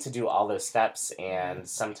need to do all those steps, and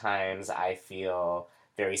sometimes I feel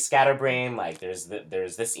very scatterbrained. Like there's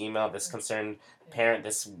this email, this concerned parent,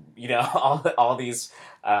 this all these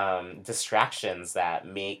distractions that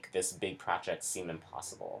make this big project seem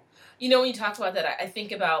impossible. When you talk about that, I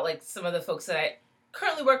think about like some of the folks that I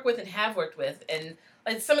currently work with and have worked with, and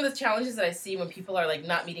like some of the challenges that I see when people are like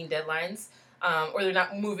not meeting deadlines, or they're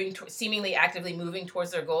not seemingly actively moving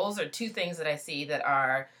towards their goals, are 2 things that I see that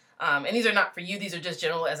are, and these are not for you. These are just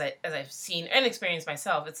general as I've seen and experienced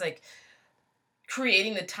myself. It's like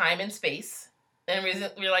creating the time and space, and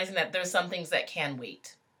realizing that there's some things that can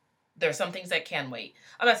wait. There are some things that can wait.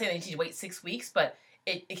 I'm not saying they need to wait 6 weeks, but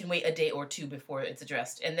it can wait a day or 2 before it's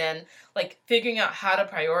addressed. And then like figuring out how to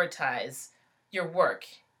prioritize your work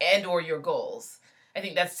and or your goals. I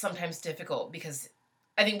think that's sometimes difficult because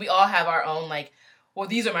I think we all have our own like, well,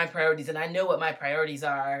 these are my priorities and I know what my priorities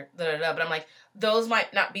are, but I'm like, those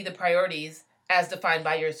might not be the priorities as defined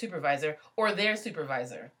by your supervisor or their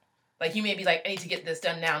supervisor. Like you may be like, I need to get this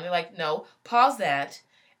done now. And they're like, no, pause that.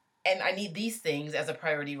 And I need these things as a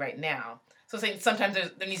priority right now. So sometimes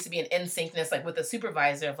there needs to be an in-syncness like with the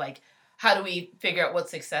supervisor of like, how do we figure out what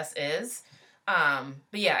success is? But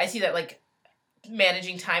yeah, I see that like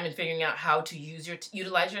managing time and figuring out how to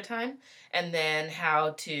utilize your time, and then how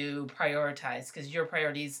to prioritize, because your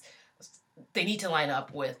priorities, they need to line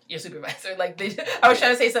up with your supervisor. Like I was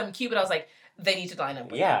trying to say something cute, but I was like, they need to line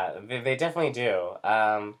up with they definitely do.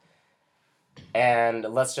 And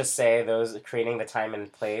let's just say those creating the time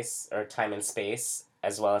and place or time and space,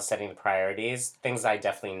 as well as setting the priorities, things I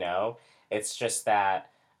definitely know. It's just that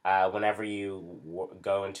whenever you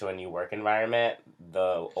go into a new work environment,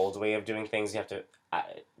 the old way of doing things, you have to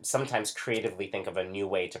sometimes creatively think of a new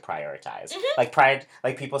way to prioritize. Mm-hmm.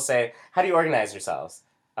 Like people say, how do you organize yourselves?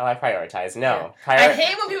 Oh, I prioritize. No. Yeah. I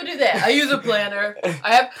hate when people do that. I use a planner.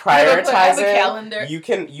 I have a calendar.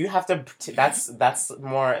 You have to. That's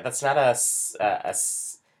more. That's not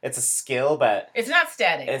it's a skill, but it's not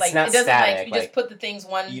static. It's like not it doesn't static. like you just put the things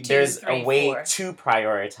 1, 2, 3, 4. There's a way to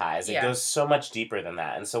prioritize. It Yeah. goes so much deeper than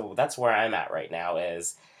that, and so that's where I'm at right now.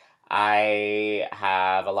 Is I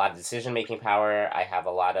have a lot of decision making power. I have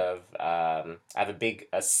a lot of I have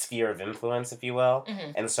a sphere of influence, if you will,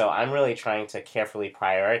 and so I'm really trying to carefully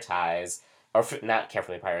prioritize, or not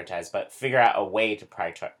carefully prioritize, but figure out a way to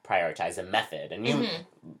prioritize a method, a new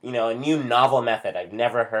a new novel method I've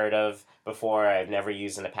never heard of before. I've never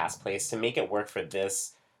used in a past place to make it work for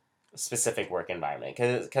this specific work environment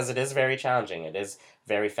because it is very challenging. It is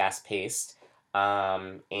very fast paced.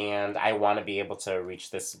 And I want to be able to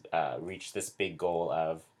reach this big goal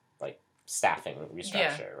of like staffing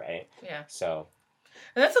restructure, right? Yeah. So,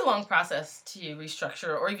 and that's a long process to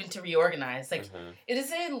restructure or even to reorganize. Like it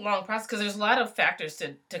is a long process because there's a lot of factors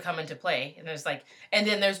to come into play, and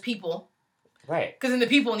then there's people. Right. Because then the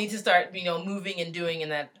people need to start, moving and doing in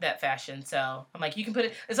that fashion. So I'm like, you can put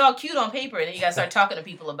it. It's all cute on paper, and then you gotta start talking to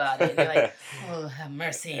people about it. And you're like, oh, have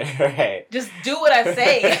mercy. Right. Just do what I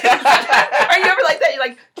say. Are you ever like that? You're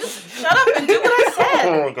like, just shut up and do what I said.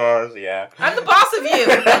 Oh my gosh, yeah. I'm the boss of you.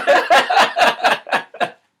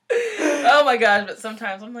 Oh my gosh! But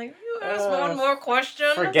sometimes I'm like, you ask one more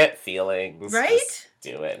question. Forget feelings. Right. Just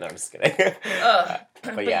do it. No, I'm just kidding.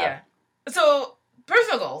 But yeah. So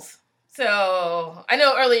personal goals. So, I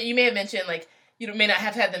know earlier you may have mentioned, like, you may not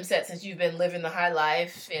have had them set since you've been living the high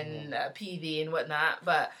life in PV and whatnot,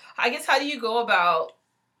 but I guess how do you go about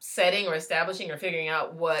setting or establishing or figuring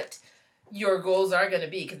out what your goals are going to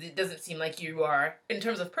be? Because it doesn't seem like you are, in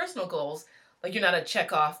terms of personal goals, like, you're not a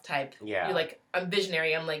check-off type. Yeah. You're like, I'm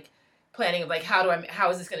visionary, I'm, like, planning of, like, how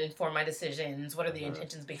is this going to inform my decisions? What are the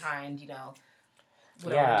intentions behind,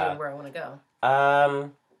 what I want to do and where I want to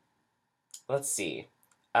go? Let's see.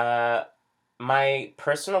 My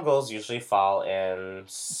personal goals usually fall in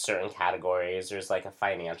certain categories. There's like a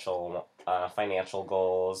financial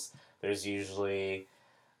goals. There's usually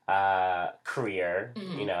career,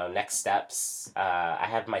 next steps. I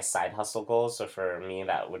have my side hustle goals. So for me,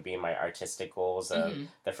 that would be my artistic goals of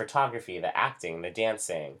the photography, the acting, the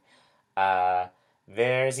dancing.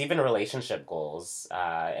 There's even relationship goals,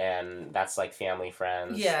 and that's like family,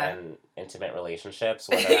 friends, and intimate relationships.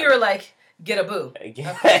 You were like, get a boo.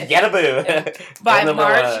 Get a boo. By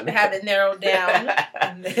March, have it narrowed down.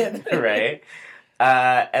 And then right.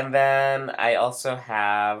 And then I also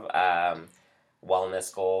have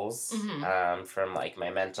wellness goals from like my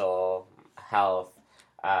mental health.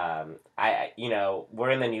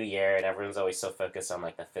 We're in the new year and everyone's always so focused on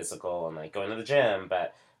like the physical and like going to the gym,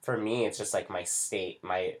 but for me, it's just like my state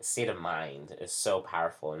of mind is so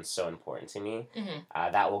powerful and so important to me.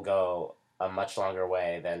 That will go a much longer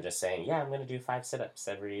way than just saying, yeah, I'm going to do 5 sit-ups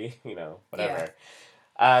every, whatever.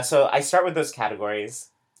 Yeah. So I start with those categories.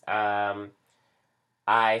 I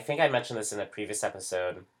think I mentioned this in a previous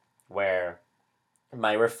episode where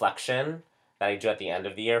my reflection that I do at the end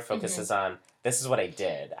of the year focuses on, this is what I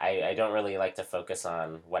did. I don't really like to focus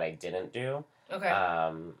on what I didn't do. Okay.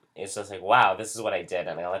 It's just like, wow, this is what I did,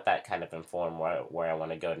 and I let that kind of inform where I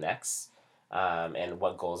want to go next, and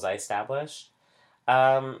what goals I established.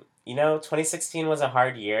 2016 was a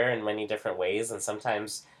hard year in many different ways, and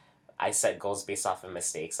sometimes I set goals based off of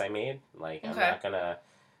mistakes I made. Like, I'm not gonna,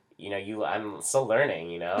 I'm still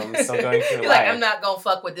learning, I'm still going through life. Like, I'm not gonna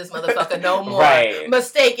fuck with this motherfucker no more. Right.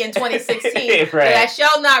 Mistake in 2016 right. that I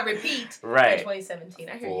shall not repeat in right. 2017.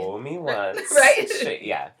 I hear Fool you. me once. Right?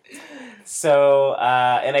 Yeah. So,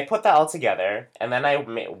 and I put that all together, and then I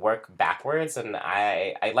work backwards, and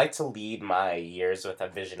I like to lead my years with a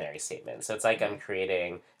visionary statement. So it's like I'm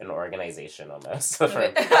creating an organization almost, for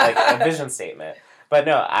like a vision statement. But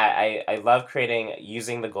no, I love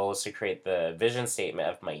using the goals to create the vision statement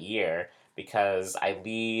of my year, because I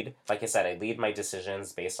lead my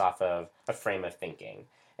decisions based off of a frame of thinking.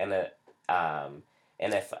 And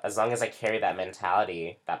if, as long as I carry that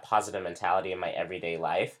mentality, that positive mentality in my everyday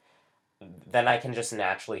life, then I can just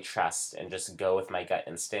naturally trust and just go with my gut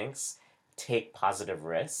instincts, take positive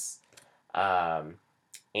risks. So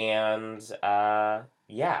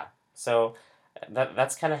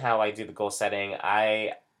that's kind of how I do the goal setting.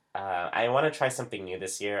 I want to try something new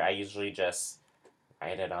this year. I usually just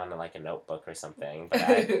write it on like a notebook or something,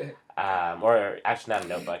 but or actually not a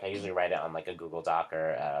notebook. I usually write it on like a Google Doc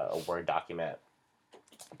or a Word document.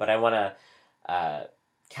 But I want to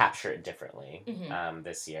capture it differently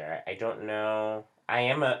this year. I don't know. I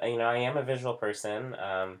am a visual person.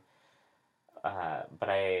 But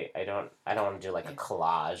I don't want to do like a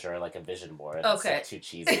collage or like a vision board. That's Okay. like too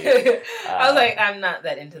cheesy. I was like, I'm not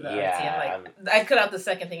that into the artsy. Yeah, I'm like, I'd cut out the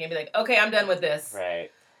second thing and be like, okay, I'm done with this.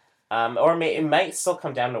 right. It might still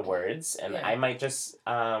come down to words, and I might just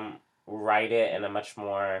write it in a much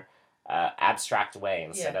more abstract way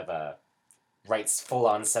instead of write full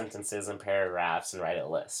on sentences and paragraphs and write a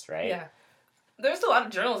list, right? Yeah. There's a lot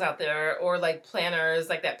of journals out there, or like planners,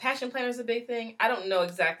 like that Passion Planner is a big thing. I don't know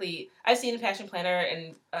exactly. I've seen a Passion Planner,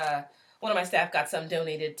 and one of my staff got some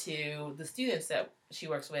donated to the students that she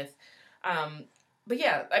works with. But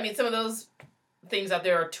yeah, I mean, some of those things out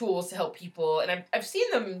there are tools to help people, and I've seen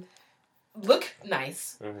them look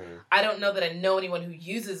nice. Mm-hmm. I don't know that I know anyone who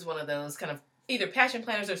uses one of those kind of either Passion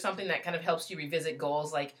Planners or something that kind of helps you revisit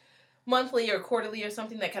goals like monthly or quarterly or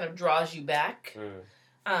something that kind of draws you back.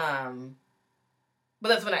 But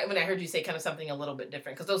that's when I heard you say kind of something a little bit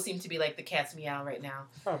different, because those seem to be like the cat's meow right now.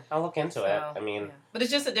 Oh, I'll look into it. I mean, but it's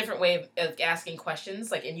just a different way of asking questions,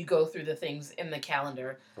 like, and you go through the things in the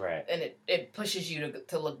calendar, right? And it pushes you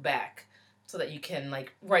to look back, so that you can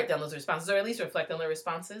like write down those responses, or at least reflect on the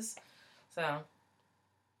responses. So,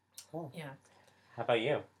 cool. Yeah. How about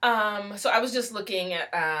you? So I was just looking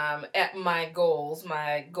at my goals,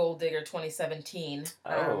 my Goal Digger 2017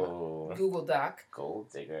 Google Doc. Goal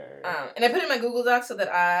Digger. And I put it in my Google Doc so that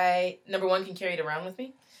I, number one, can carry it around with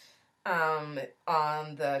me on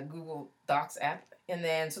the Google Docs app, and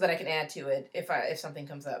then so that I can add to it if something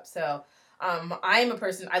comes up. So I am a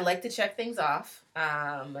person, I like to check things off,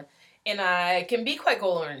 and I can be quite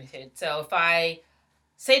goal oriented. So if I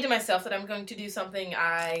say to myself that I'm going to do something,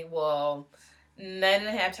 I will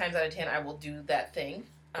 9.5 times out of 10 I will do that thing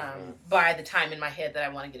by the time in my head that I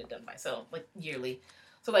want to get it done by. So like yearly.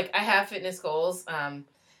 So like I have fitness goals, and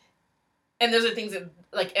those are things that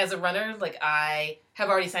like as a runner, like I have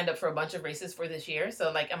already signed up for a bunch of races for this year.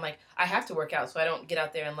 So like I'm like I have to work out so I don't get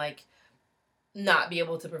out there and like not be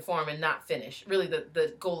able to perform and not finish. Really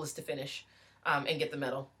the goal is to finish and get the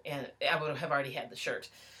medal, and I would have already had the shirt.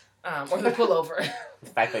 Or the pullover. The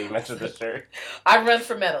fact that you mentioned the shirt. I run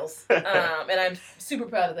for medals, and I'm super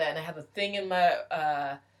proud of that. And I have a thing in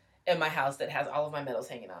my house that has all of my medals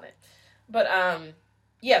hanging on it. But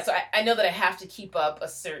yeah, so I know that I have to keep up a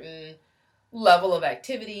certain level of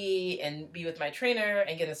activity and be with my trainer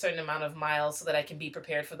and get a certain amount of miles so that I can be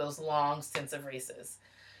prepared for those long stints of races.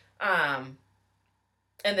 And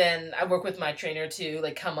then I work with my trainer to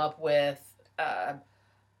like come up with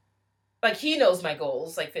like he knows my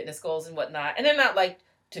goals, like fitness goals and whatnot. And they're not like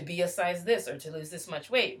to be a size this or to lose this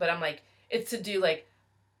much weight, but I'm like, it's to do like,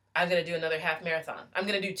 I'm going to do another half marathon. I'm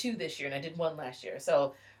going to do 2 this year, and I did 1 last year.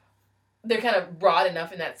 So they're kind of broad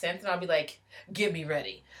enough in that sense. And I'll be like, get me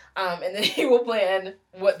ready. And then he will plan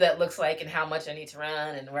what that looks like and how much I need to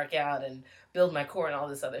run and work out and build my core and all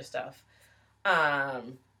this other stuff.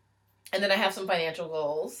 And then I have some financial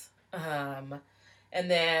goals. And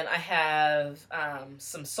then I have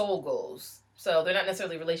some soul goals. So they're not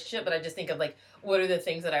necessarily relationship, but I just think of like, what are the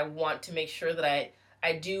things that I want to make sure that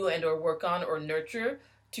I do and or work on or nurture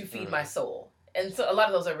to feed my soul. And so a lot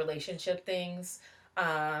of those are relationship things,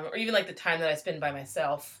 or even like the time that I spend by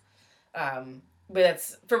myself. But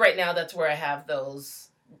that's, for right now, that's where I have those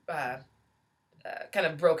kind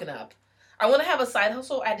of broken up. I want to have a side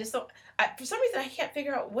hustle. I just don't, for some reason, I can't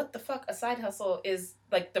figure out what the fuck a side hustle is,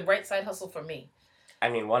 like the right side hustle for me. I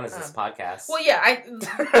mean, one is this podcast. Well, yeah.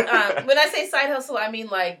 When I say side hustle, I mean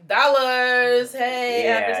like dollars. Hey,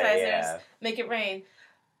 advertisers, make it rain.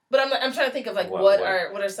 But I'm trying to think of like what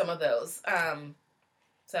are some of those.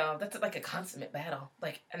 So that's like a consummate battle.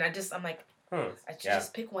 Like, and I'm like, I should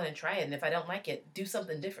just pick one and try it. And if I don't like it, do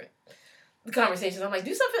something different. The conversations, I'm like,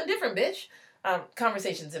 do something different, bitch.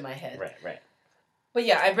 Conversations in my head. Right. But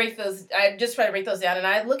yeah, I just try to break those down, and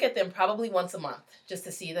I look at them probably once a month just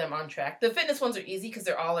to see them on track. The fitness ones are easy because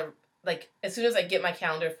they're all like, as soon as I get my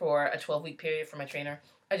calendar for a 12-week period for my trainer,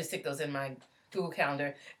 I just stick those in my Google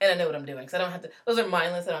Calendar, and I know what I'm doing. So I don't have to, those are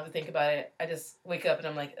mindless, I don't have to think about it. I just wake up and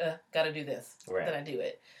I'm like, gotta do this. Right. Then I do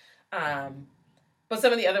it. But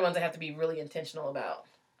some of the other ones I have to be really intentional about.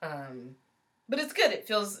 But it's good. It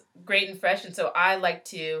feels great and fresh, and so I like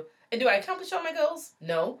to, and do I accomplish all my goals?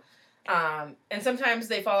 No. And sometimes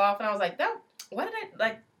they fall off, and I was like, that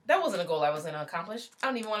wasn't a goal I was going to accomplish. I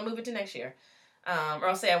don't even want to move it to next year. Or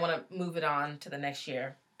I'll say I want to move it on to the next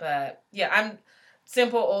year. But yeah, I'm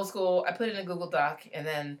simple, old school. I put it in a Google Doc, and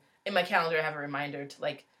then in my calendar I have a reminder to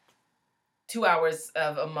like 2 hours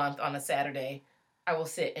of a month on a Saturday. I will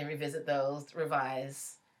sit and revisit those,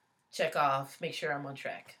 revise, check off, make sure I'm on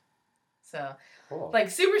track. So, cool. Like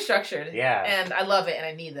super structured. Yeah. And I love it, and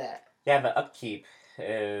I need that. Yeah, the upkeep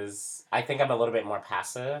is I think I'm a little bit more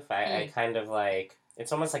passive. I Mm. kind of like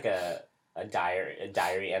it's almost like a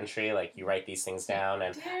diary entry. Like you write these things down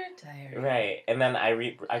and Dear diary. right, and then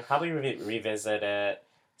I probably revisit it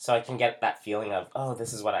so I can get that feeling of oh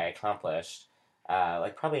this is what I accomplished.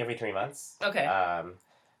 Like probably every 3 months. Okay.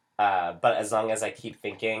 But as long as I keep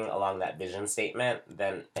thinking along that vision statement,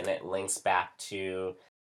 then and it links back to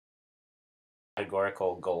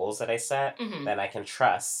categorical goals that I set, Mm-hmm. then I can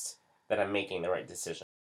trust that I'm making the right decision.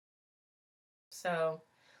 So,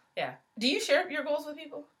 yeah. Do you share your goals with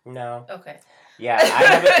people? No. Okay. Yeah, I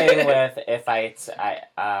have a thing with if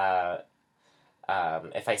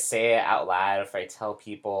I say it out loud, if I tell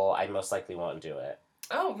people, I most likely won't do it.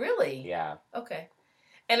 Oh, really? Yeah. Okay.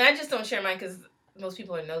 And I just don't share mine because most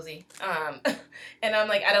people are nosy. And I'm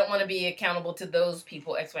like, I don't want to be accountable to those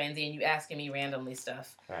people, X, Y, and Z, and you asking me randomly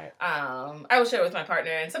stuff. Right. I will share it with my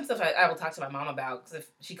partner, and some stuff I will talk to my mom about, because if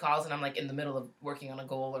she calls and I'm like in the middle of working on a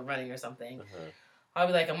goal or running or something, Mm-hmm. I'll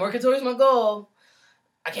be like, I'm working towards my goal.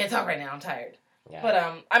 I can't talk right now. I'm tired. Yeah.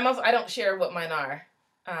 But I don't share what mine are.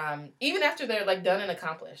 Even after they're like done and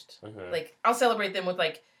accomplished. Mm-hmm. Like I'll celebrate them with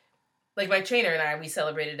like my trainer and I, we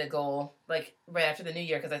celebrated a goal like right after the new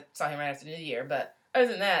year because I saw him right after the new year. But other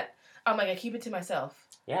than that, I'm like I keep it to myself.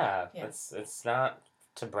 Yeah, Yeah. it's not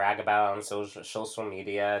to brag about on social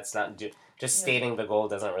media. It's not just stating the goal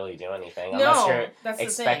doesn't really do anything unless you're that's the thing.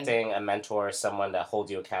 expecting a mentor or someone to hold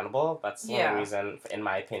you accountable. That's the Yeah. only reason, in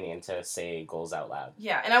my opinion, to say goals out loud.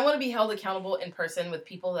 Yeah, and I want to be held accountable in person with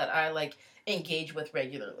people that I like engage with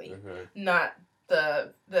regularly, Mm-hmm. not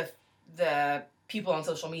the people on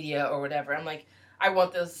social media or whatever. I'm like, I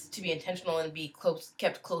want this to be intentional and be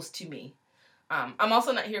kept close to me. I'm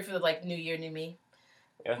also not here for the like New Year, new me.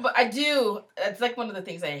 Yeah. But I do. It's like one of the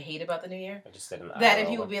things I hate about the New Year. I just didn't. That and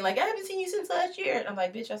people being like, I haven't seen you since last year. And I'm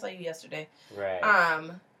like, bitch, I saw you yesterday. Right.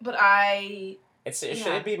 But I. It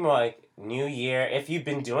should be more like New Year. If you've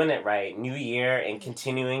been doing it right, New Year and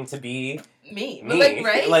continuing to be me. Like,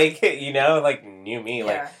 right? Like, like new me. Yeah.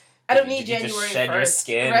 Like, I don't need did you January just shed 1st, your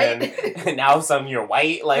skin right? and now suddenly you're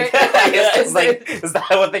white? Like, Right. it's like, is that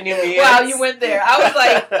what the new me is? Wow, you went there. I was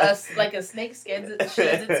like a snake sheds its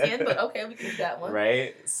skin, but okay, we can do that one.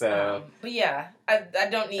 Right? So. But yeah, I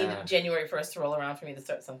don't need January 1st to roll around for me to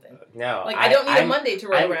start something. No. Like, I don't need a Monday to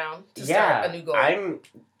roll around to start a new goal. I'm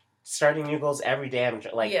starting new goals every day. I'm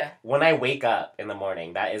like, when I wake up in the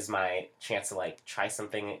morning, that is my chance to like try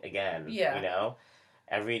something again. Yeah. You know?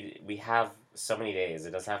 We have so many days.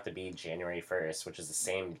 It doesn't have to be January 1st, which is the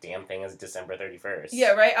same damn thing as December 31st.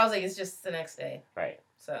 Yeah, right? I was like, it's just the next day. Right.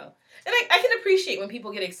 So, and I can appreciate when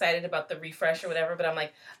people get excited about the refresh or whatever, but I'm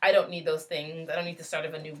like, I don't need those things. I don't need the start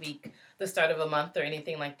of a new week, the start of a month, or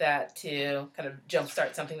anything like that to kind of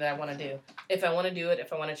jumpstart something that I want to do. If I want to do it,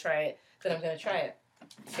 if I want to try it, then I'm going to try it.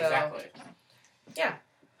 So, exactly. Yeah.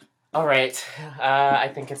 All right. I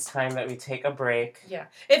think it's time that we take a break. Yeah.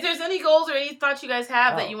 If there's any goals or any thoughts you guys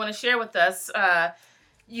have that you want to share with us,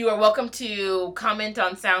 you are welcome to comment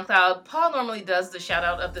on SoundCloud. Paul normally does the shout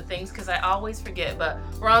out of the things because I always forget, but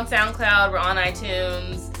we're on SoundCloud, we're on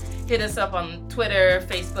iTunes. Hit us up on Twitter,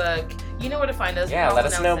 Facebook. You know where to find us. Yeah, let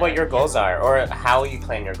us know what your goals are or how you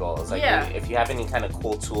plan your goals. Like if you have any kind of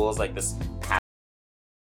cool tools like this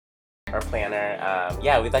or planner,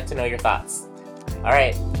 we'd like to know your thoughts. All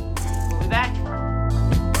right. We'll be back.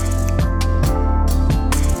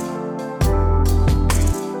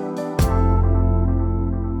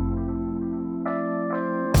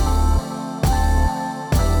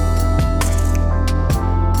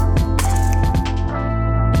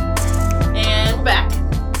 And we're back.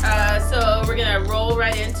 So we're going to roll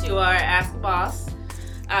right into our Ask Boss.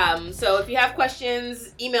 So if you have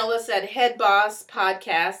questions, email us at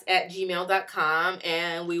headbosspodcast@gmail.com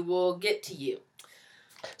and we will get to you.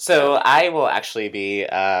 So I will actually be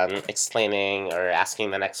explaining or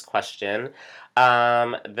asking the next question.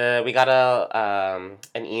 We got an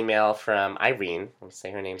email from Irene. Let me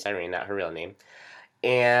say her name's Irene, not her real name.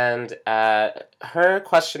 And her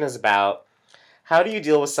question is about how do you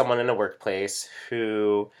deal with someone in a workplace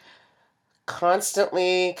who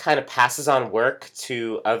constantly kind of passes on work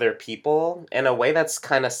to other people in a way that's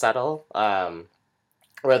kind of subtle, where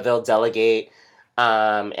they'll delegate.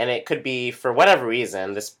 And it could be for whatever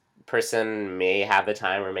reason. This person may have the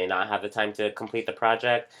time or may not have the time to complete the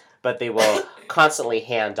project, but they will constantly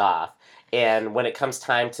hand off. And when it comes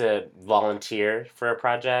time to volunteer for a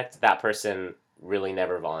project, that person really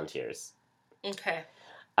never volunteers. Okay.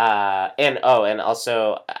 And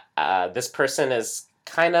also, this person is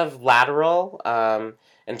kind of lateral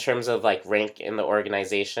in terms of like rank in the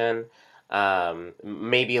organization.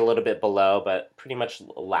 Maybe a little bit below, but pretty much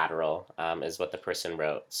lateral is what the person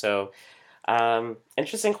wrote. So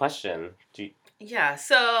Interesting question. Yeah.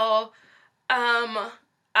 So,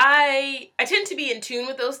 I tend to be in tune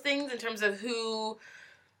with those things in terms of who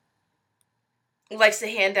likes to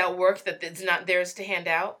hand out work that it's not theirs to hand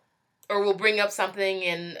out, or will bring up something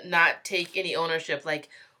and not take any ownership. Like,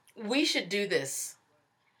 we should do this,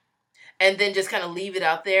 and then just kind of leave it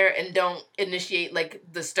out there and don't initiate like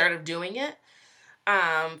the start of doing it.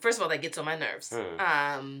 First of all, that gets on my nerves.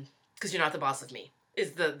 Because you're not the boss of me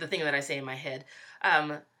is the thing that I say in my head.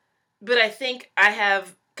 But I think I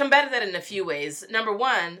have combated that in a few ways. Number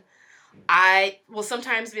one, I will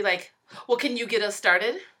sometimes be like, well, can you get us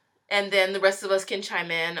started? And then the rest of us can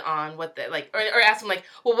chime in on what the, like, or ask them like,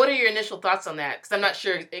 well, what are your initial thoughts on that? Because I'm not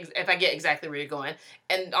sure if I get exactly where you're going,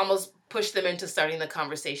 and almost push them into starting the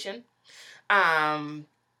conversation. Not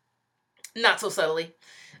so subtly.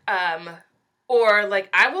 Or like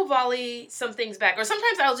I will volley some things back, or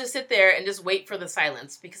sometimes I'll just sit there and just wait for the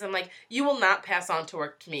silence because I'm like, you will not pass on to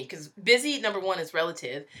work to me because busy, number one, is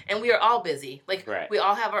relative, and we are all busy. Like Right. we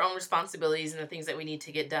all have our own responsibilities and the things that we need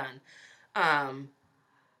to get done.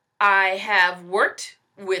 I have worked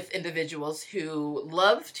with individuals who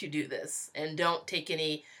love to do this and don't take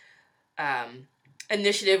any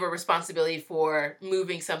initiative or responsibility for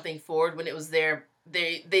moving something forward when it was there.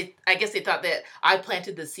 They I guess they thought that I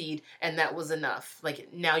planted the seed and that was enough.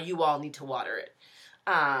 Like now you all need to water it.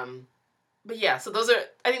 But yeah, so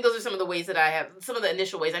I think those are some of the ways that I have, some of the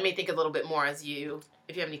initial ways. I may think a little bit more if you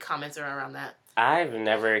have any comments around that. I've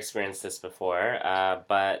never experienced this before,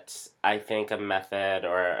 but I think a method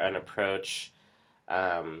or an approach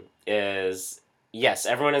is, yes,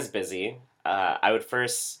 everyone is busy. I would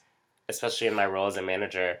first, especially in my role as a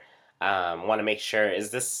manager, want to make sure, is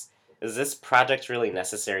this project really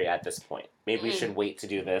necessary at this point? Maybe we should wait to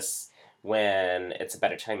do this when it's a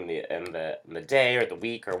better time in the day or the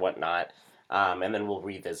week or whatnot, and then we'll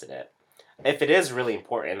revisit it. If it is really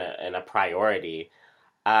important and a priority,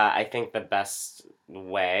 I think the best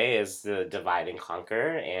way is to divide and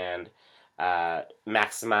conquer and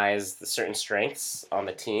maximize the certain strengths on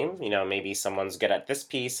the team. You know, maybe someone's good at this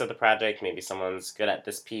piece of the project, maybe someone's good at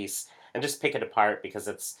this piece, and just pick it apart because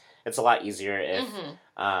it's a lot easier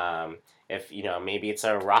if you know, maybe it's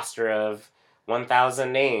a roster of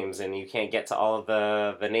 1,000 names and you can't get to all of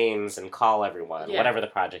the names and call everyone, whatever the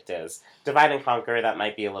project is. Divide and conquer, that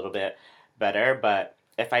might be a little bit better, but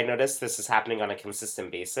if I notice this is happening on a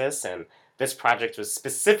consistent basis and this project was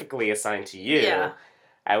specifically assigned to you,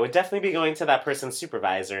 I would definitely be going to that person's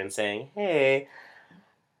supervisor and saying, hey,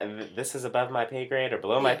 this is above my pay grade or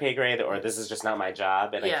below my pay grade, or this is just not my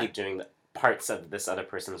job, and I keep doing parts of this other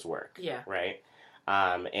person's work. Right?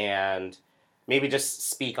 And maybe just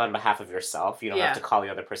speak on behalf of yourself. You don't have to call the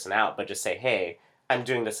other person out, but just say, hey, I'm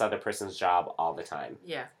doing this other person's job all the time.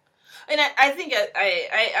 Yeah. And I think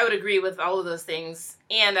I would agree with all of those things.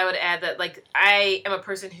 And I would add that, like, I am a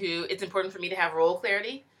person who, it's important for me to have role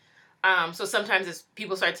clarity. So sometimes as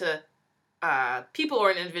people start to, people or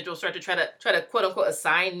an individual start to try to quote unquote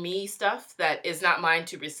assign me stuff that is not mine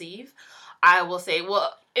to receive, I will say,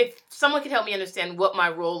 well, if someone could help me understand what my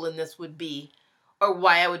role in this would be, or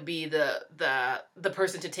why I would be the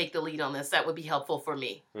person to take the lead on this, that would be helpful for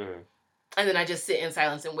me. Mm-hmm. And then I just sit in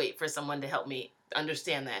silence and wait for someone to help me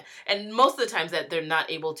understand that. And most of the times that they're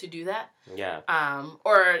not able to do that. Yeah.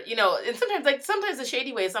 Or, you know, and sometimes the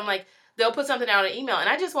shady ways, I'm like, they'll put something out on email and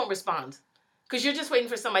I just won't respond. Because you're just waiting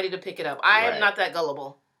for somebody to pick it up. I am not that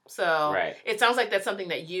gullible. So it sounds like that's something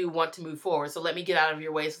that you want to move forward. So let me get out of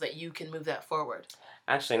your way so that you can move that forward.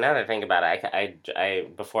 Actually, now that I think about it, I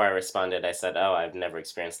before I responded, I said, "Oh, I've never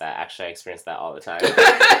experienced that." Actually, I experience that all the time.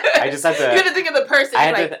 I just had to. You had to think of the person.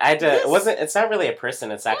 I had to. It wasn't. It's not really a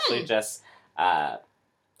person. It's actually just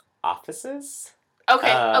offices.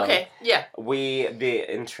 Okay. Yeah.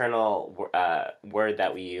 The internal word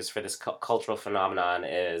that we use for this cultural phenomenon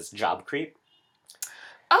is job creep.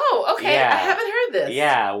 Oh, okay. Yeah. I haven't heard this.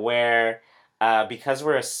 Yeah, where. Because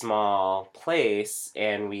we're a small place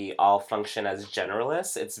and we all function as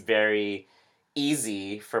generalists, it's very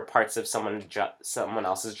easy for parts of someone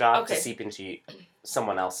else's job to seep into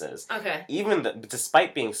someone else's. Okay.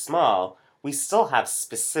 Despite being small, we still have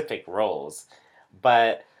specific roles,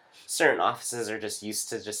 but certain offices are just used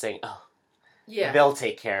to just saying, "Oh, they'll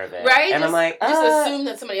take care of it." Right? And I'm like, just assume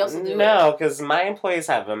that somebody else will do it. No, because my employees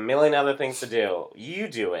have a million other things to do. You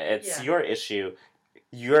do it. It's your issue.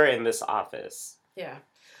 You're in this office. Yeah,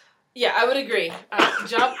 I would agree.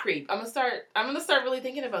 Job creep. I'm gonna start really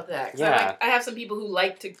thinking about that. Yeah. I have some people who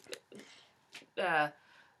like to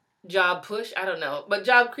job push. I don't know, but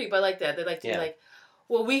job creep. I like that. They like to be like,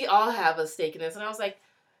 well, we all have a stake in this, and I was like,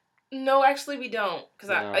 No, actually, we don't. Because,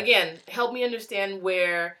 No. again, help me understand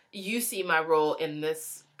where you see my role in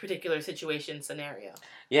this particular situation scenario.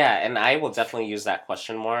 Yeah, and I will definitely use that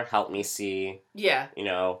question more. Help me see, Yeah.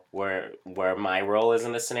 where my role is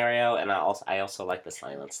in this scenario, and I also like the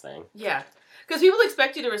silence thing. Yeah. Because people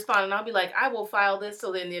expect you to respond, and I'll be like, I will file this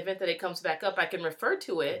so that in the event that it comes back up, I can refer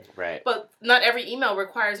to it. Right. But not every email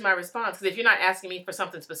requires my response. Because if you're not asking me for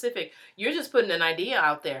something specific, you're just putting an idea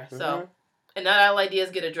out there. So, and not all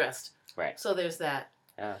ideas get addressed. Right. So there's that.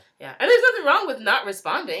 Yeah. Yeah. And there's nothing wrong with not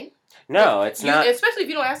responding. No, it's not. Especially if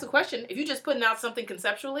you don't ask the question. If you're just putting out something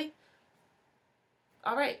conceptually,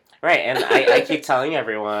 all right. Right, and I keep telling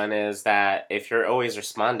everyone is that if you're always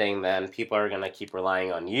responding, then people are going to keep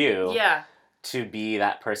relying on you. Yeah. To be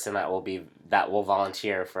that person that will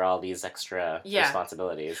volunteer for all these extra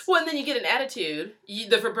responsibilities. Well, and then you get an attitude.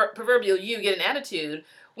 The proverbial you get an attitude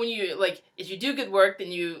when you if you do good work,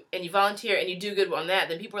 then you volunteer and you do good on that.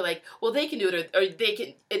 Then people are like, well, they can do it, or they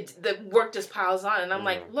can. The work just piles on, and I'm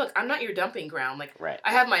like, look, I'm not your dumping ground. Like,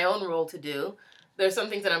 I have my own role to do. There's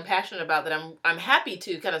some things that I'm passionate about that I'm happy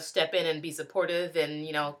to kind of step in and be supportive and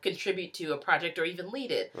contribute to a project or even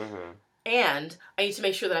lead it. Mm-hmm. And I need to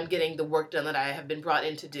make sure that I'm getting the work done that I have been brought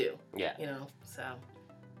in to do. Yeah. So,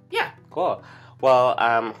 yeah. Cool. Well,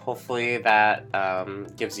 hopefully that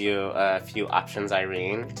gives you a few options,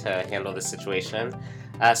 Irene, to handle the situation.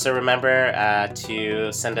 So remember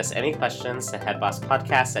to send us any questions to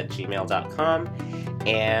headbosspodcast@gmail.com,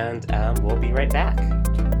 and we'll be right back.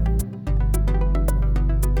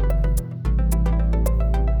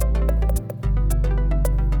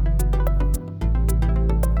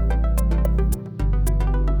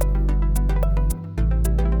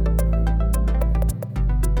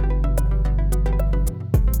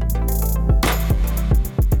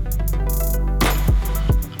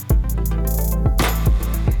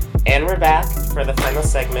 And we're back for the final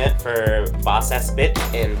segment for Boss Ass Bitch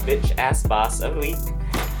and Bitch Ass Boss of the Week.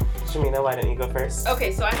 Shamina, why don't you go first?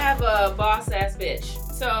 Okay, so I have a boss ass bitch.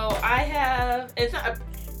 So I have it's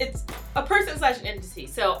a person / an entity.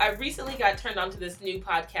 So I recently got turned on to this new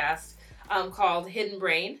podcast called Hidden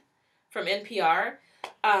Brain from NPR.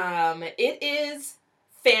 It is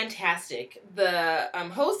fantastic. The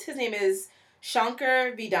host, his name is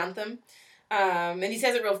Shankar Vedantam. And he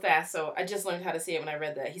says it real fast, so I just learned how to say it when I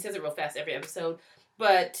read that. He says it real fast every episode.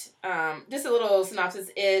 But just a little synopsis.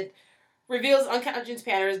 It reveals unconscious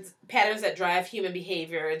patterns that drive human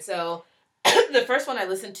behavior. And so the first one I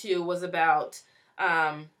listened to was about,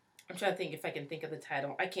 I'm trying to think if I can think of the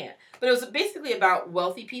title. I can't. But it was basically about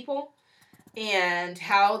wealthy people and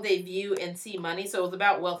how they view and see money. So it was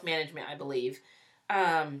about wealth management, I believe.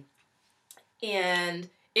 And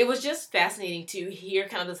it was just fascinating to hear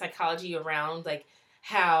kind of the psychology around like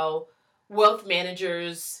how wealth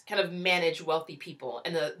managers kind of manage wealthy people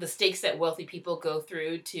and the stakes that wealthy people go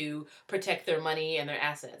through to protect their money and their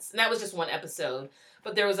assets. And that was just one episode.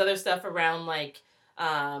 But there was other stuff around like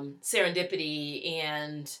serendipity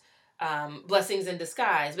and blessings in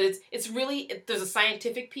disguise. But it's really, there's a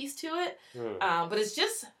scientific piece to it. But it's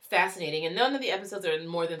just fascinating. And none of the episodes are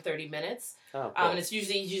more than 30 minutes. Oh, cool. And it's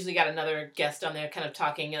usually got another guest on there kind of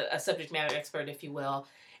talking, a subject matter expert, if you will.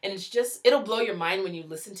 And it's just, it'll blow your mind when you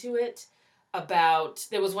listen to it.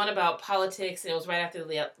 There was one about politics, and it was right after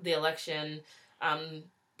the election,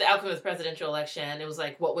 the outcome of the presidential election. It was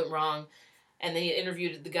like, what went wrong? And then he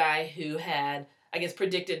interviewed the guy who had, I guess,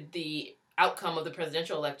 predicted the outcome of the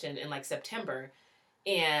presidential election in like September,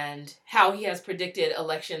 and how he has predicted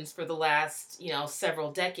elections for the last,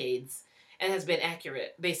 several decades, and has been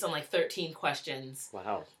accurate based on like 13 questions.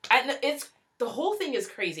 Wow. The whole thing is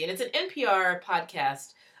crazy, and it's an NPR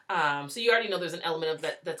podcast. So you already know there's an element of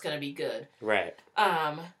that that's going to be good. Right.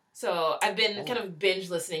 So I've been kind of binge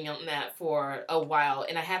listening on that for a while,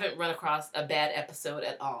 and I haven't run across a bad episode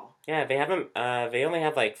at all. Yeah, they haven't. They only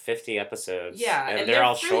have like 50 episodes. Yeah, and they're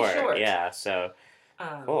all really short. Yeah, so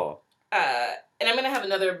cool. And I'm gonna have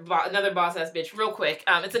another boss ass bitch real quick.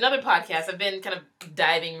 It's another podcast. I've been kind of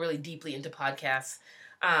diving really deeply into podcasts.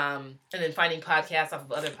 And then finding podcasts off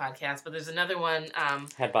of other podcasts. But there's another one.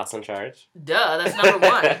 Head Boss in Charge. Duh, that's number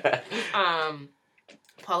one.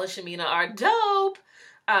 Paula Shamina are dope.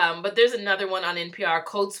 But there's another one on NPR,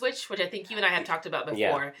 Code Switch, which I think you and I have talked about before.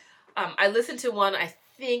 Yeah. I listened to one, I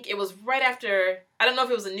think it was right after, I don't know if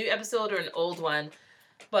it was a new episode or an old one,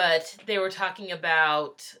 but they were talking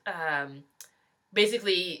about,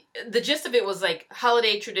 basically, the gist of it was like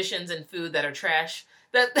holiday traditions and food that are trash.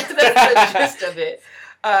 That's the gist of it.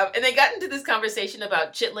 And they got into this conversation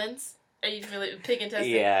about chitlins. Are you familiar with pig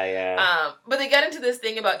intestine? Yeah. But they got into this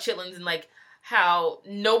thing about chitlins and like how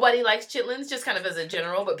nobody likes chitlins, just kind of as a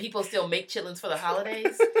general, but people still make chitlins for the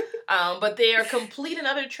holidays. But they are complete and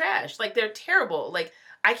utter trash. Like, they're terrible. Like,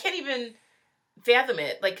 I can't even fathom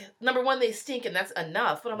it. Like, number one, they stink, and that's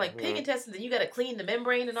enough. But I'm like, pig intestines, and you got to clean the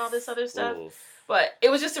membrane and all this other stuff. Oof. But it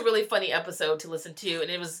was just a really funny episode to listen to, and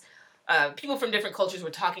it was people from different cultures were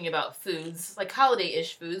talking about foods, like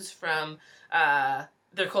holiday-ish foods from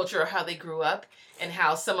their culture or how they grew up, and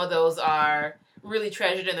how some of those are really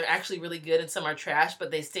treasured and they're actually really good, and some are trash,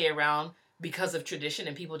 but they stay around because of tradition,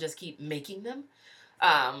 and people just keep making them.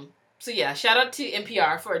 So yeah, shout out to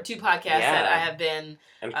NPR for 2 podcasts that I have been.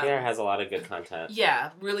 NPR has a lot of good content. Yeah,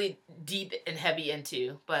 really deep and heavy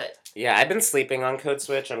into. But yeah, I've been sleeping on Code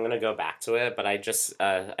Switch. I'm gonna go back to it, but I just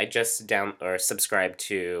subscribed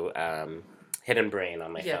to Hidden Brain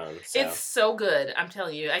on my phone. So. It's so good. I'm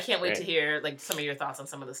telling you, I can't wait to hear like some of your thoughts on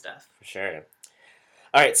some of the stuff. For sure.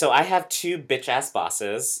 All right, so I have 2 bitch-ass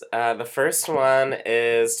bosses. The first one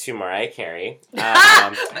is to Mariah Carey.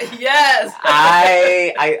 Yes!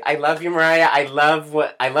 I love you, Mariah. I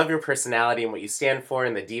love your personality and what you stand for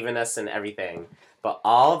and the diva-ness and everything. But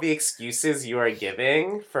all the excuses you are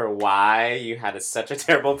giving for why you had such a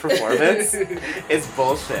terrible performance is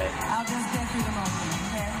bullshit. I'll just get through the moment,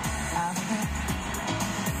 okay?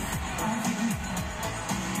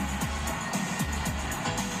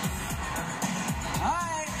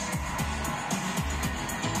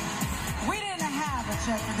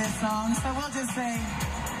 Check for this song, so we'll just say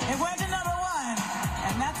it went to number 1,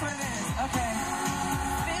 and that's what it is. Okay.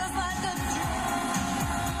 Feels like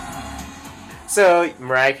a... So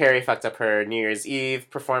Mariah Carey fucked up her New Year's Eve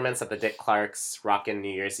performance at the Dick Clark's Rockin' New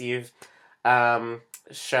Year's Eve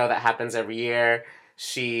show that happens every year.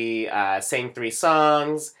 She sang 3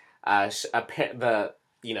 songs.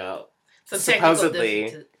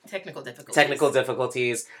 Supposedly. Technical difficulties. Technical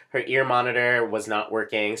difficulties. Her ear monitor was not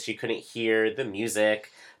working. She couldn't hear the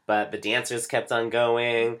music, but the dancers kept on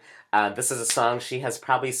going. This is a song she has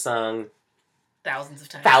probably sung thousands of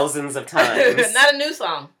times. Not a new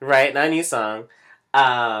song. Right, not a new song.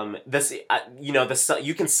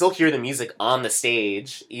 You can still hear the music on the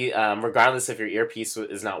stage, regardless if your earpiece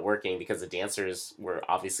is not working because the dancers were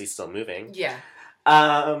obviously still moving. Yeah.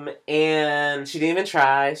 And she didn't even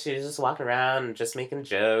try. She was just walking around and just making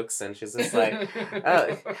jokes, and she's just like,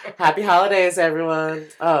 "Oh, happy holidays, everyone!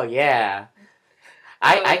 Oh yeah."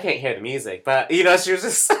 I can't hear the music, but she was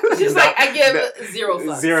just she's like, I give 0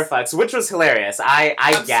 fucks. 0 fucks, which was hilarious. I'm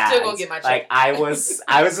gagged. Still gonna get my check. Like I was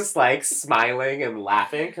just like smiling and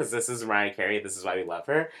laughing because this is Mariah Carey. This is why we love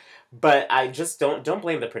her. But I just don't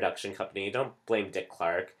blame the production company. Don't blame Dick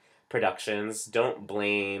Clark Productions. Don't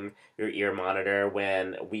blame your ear monitor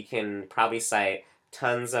when we can probably cite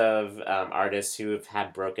tons of artists who have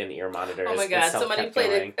had broken ear monitors. Oh my god! Somebody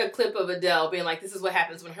played a clip of Adele being like, "This is what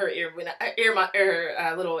happens when her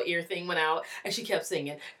little ear thing went out, and she kept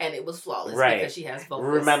singing, and it was flawless because she has vocals."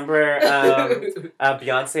 Remember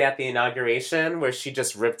Beyonce at the inauguration where she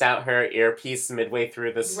just ripped out her earpiece midway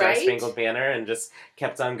through the Star Spangled Banner and just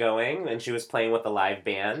kept on going, and she was playing with a live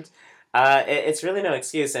band. It's really no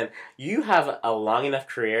excuse, and you have a long enough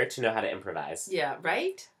career to know how to improvise. Yeah,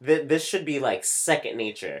 right? This should be like second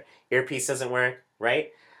nature. Earpiece doesn't work,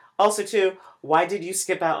 right? Also, too, why did you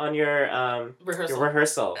skip out on your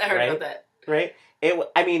rehearsal? I heard about that. Right?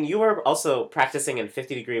 You were also practicing in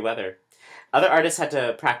 50-degree weather. Other artists had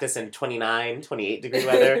to practice in 29, 28-degree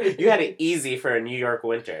weather. You had it easy for a New York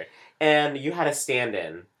winter. And you had a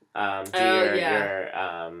stand-in.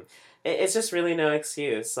 It's just really no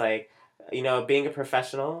excuse. Like, being a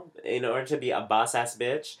professional, in order to be a boss-ass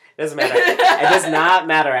bitch, it doesn't matter. It does not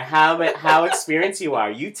matter how experienced you are.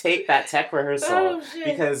 You take that tech rehearsal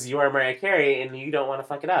because you are Mariah Carey and you don't want to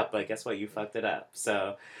fuck it up. But guess what? You fucked it up.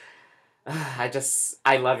 So,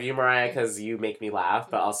 I love you, Mariah, because you make me laugh.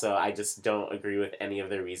 But also, I just don't agree with any of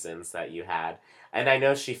the reasons that you had. And I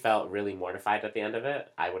know she felt really mortified at the end of it.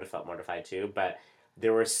 I would have felt mortified too. But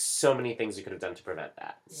there were so many things you could have done to prevent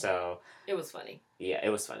that. Yeah. So it was funny. Yeah, it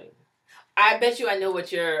was funny. I bet you I know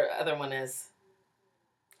what your other one is.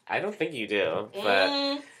 I don't think you do,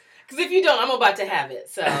 but... Because if you don't, I'm about to have it,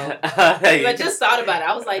 so... I just thought about it.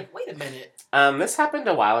 I was like, wait a minute. This happened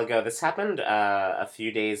a while ago. This happened a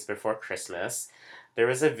few days before Christmas. There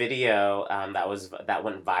was a video that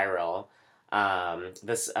went viral.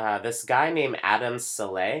 This guy named Adam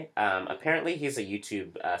Saleh, apparently he's a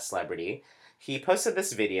YouTube celebrity. He posted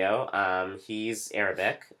this video, he's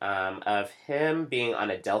Arabic, of him being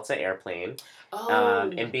on a Delta airplane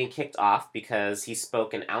and being kicked off because he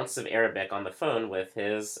spoke an ounce of Arabic on the phone with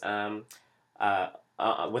his mom.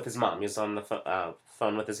 He was on the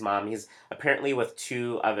phone with his mom. He's apparently with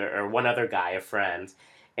one other guy, a friend,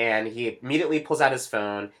 and he immediately pulls out his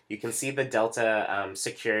phone. You can see the Delta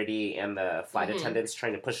security and the flight attendants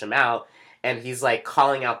trying to push him out, and he's like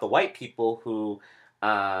calling out the white people who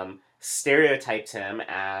stereotyped him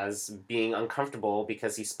as being uncomfortable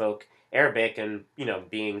because he spoke Arabic and, you know,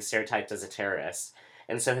 being stereotyped as a terrorist.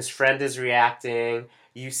 And so his friend is reacting.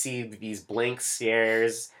 You see these blank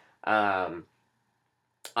stares on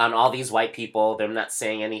all these white people. They're not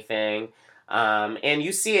saying anything. And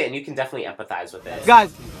you see it, and you can definitely empathize with it.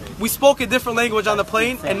 Guys, we spoke a different language on the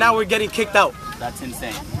plane, and now we're getting kicked out. That's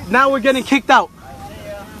insane. Now we're getting kicked out.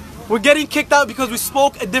 We're getting kicked out because we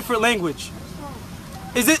spoke a different language.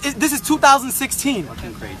 This is 2016.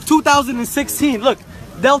 Fucking crazy. 2016. Look,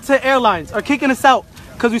 Delta Airlines are kicking us out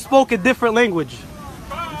because we spoke a different language.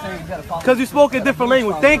 Because we spoke a different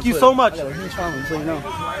language. Thank you so much.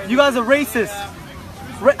 You guys are racist.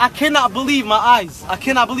 I cannot believe my eyes. I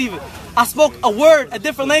cannot believe it. I spoke a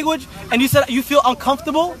different language, and you said you feel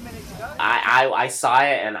uncomfortable? I saw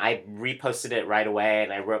it, and I reposted it right away,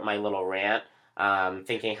 and I wrote my little rant,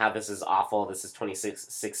 thinking how this is awful. This is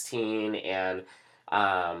 2016, and,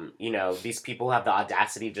 you know, these people have the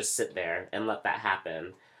audacity to just sit there and let that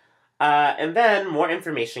happen. And then more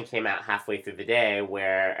information came out halfway through the day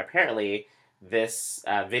where apparently this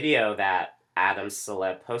video that Adam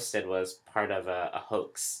Celeb posted was part of a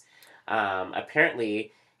hoax.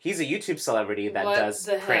 Apparently, he's a YouTube celebrity that does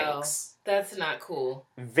pranks. That's not cool.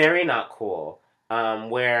 Very not cool.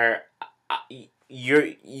 Where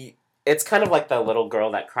it's kind of like the little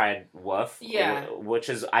girl that cried wolf. Yeah. Which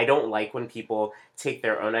is, I don't like when people take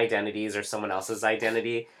their own identities or someone else's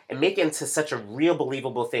identity and make it into such a real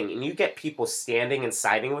believable thing. And you get people standing and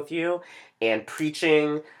siding with you and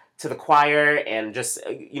preaching to the choir and just,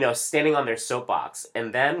 you know, standing on their soapbox.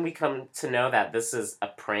 And then we come to know that this is a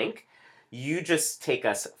prank. You just take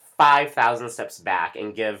us 5,000 steps back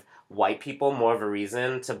and give white people more of a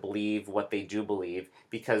reason to believe what they do believe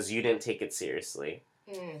because you didn't take it seriously.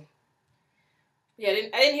 Yeah, I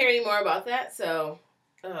didn't hear any more about that, so...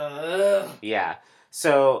 Yeah.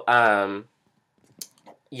 So,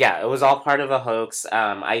 yeah, it was all part of a hoax.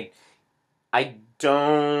 I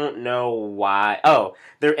don't know why... Oh,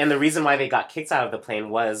 and the reason why they got kicked out of the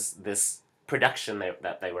plane was this production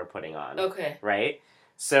that they were putting on. Okay. Right?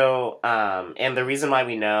 So, and the reason why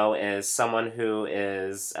we know is someone who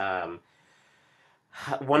is...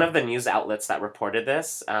 one of the news outlets that reported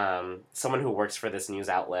this, someone who works for this news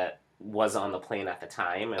outlet was on the plane at the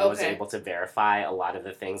time and was able to verify a lot of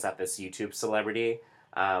the things that this YouTube celebrity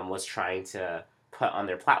was trying to put on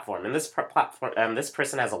their platform. And this platform, this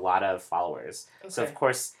person has a lot of followers, so of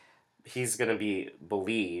course he's gonna be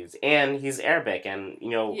believed. And he's Arabic, and you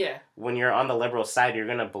know, when you're on the liberal side, you're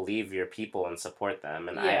gonna believe your people and support them.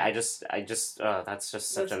 And I just, that's just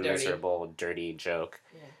such a miserable, dirty joke.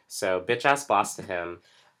 Yeah. So bitch ass boss to him.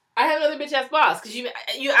 I have another bitch ass boss because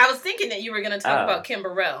I was thinking that you were gonna talk about Kim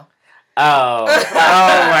Burrell. Oh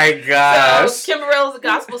my gosh. So Kim Burrell is a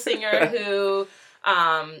gospel singer who,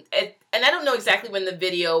 and I don't know exactly when the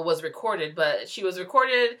video was recorded, but she was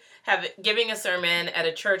recorded giving a sermon at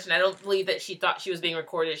a church, and I don't believe that she thought she was being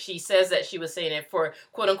recorded. She says that she was saying it for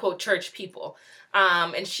quote unquote church people,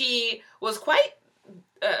 and she was quite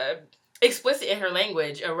explicit in her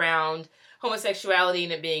language around homosexuality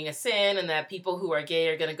and it being a sin, and that people who are gay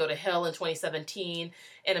are going to go to hell in 2017,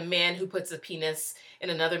 and a man who puts a penis in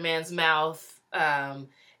another man's mouth,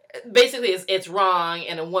 basically it's wrong,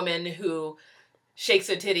 and a woman who shakes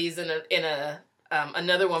her titties in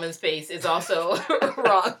another woman's face is also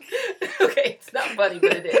wrong. Okay, it's not funny,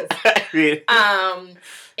 but it is.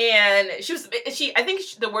 And I think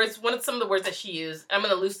some of the words that she used, I'm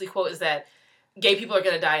going to loosely quote, is that gay people are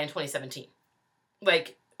going to die in 2017.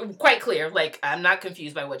 Like, quite clear. Like, I'm not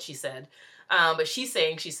confused by what she said. But she was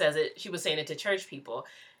saying it to church people.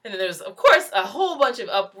 And then there's, of course, a whole bunch of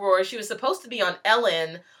uproar. She was supposed to be on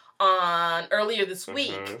Ellen earlier this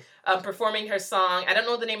week, performing her song. I don't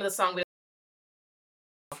know the name of the song, but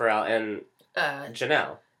Pharrell and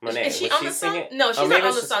Janelle Monáe. Is she on the song? No, she's not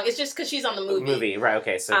on the song. It's just because she's on the movie. Right,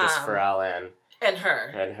 okay. So just Pharrell and her.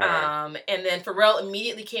 And then Pharrell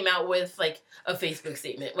immediately came out with, like, a Facebook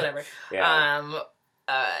statement, whatever. Yeah.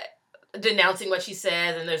 Denouncing what she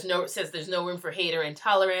says, and there's no room for hate or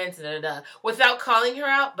intolerance, without calling her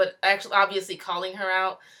out, but actually obviously calling her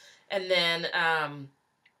out. And then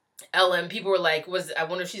Ellen, people were like, I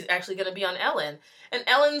wonder if she's actually going to be on Ellen. And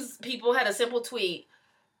Ellen's people had a simple tweet.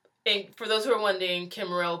 And for those who are wondering, Kim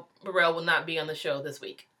Burrell will not be on the show this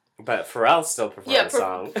week. But Pharrell still performed the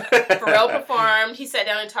song. Pharrell performed. He sat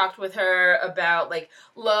down and talked with her about like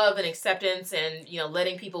love and acceptance and, you know,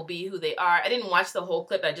 letting people be who they are. I didn't watch the whole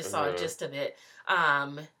clip. I just saw a gist of it.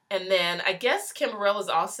 And then I guess Kim Burrell is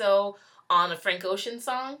also on a Frank Ocean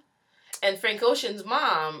song. And Frank Ocean's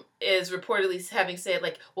mom is reportedly having said,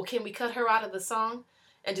 like, well, can we cut her out of the song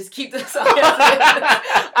and just keep the song as it is?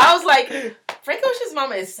 I was like, Frank Ocean's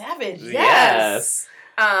mama is savage. Yes.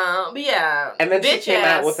 But yeah. And then she came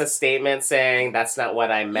out with a statement saying, that's not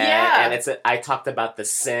what I meant. Yeah. And I talked about the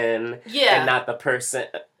sin and not the person.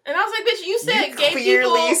 And I was like, bitch, you said gay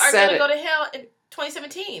people are going to go to hell in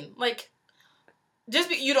 2017. Like,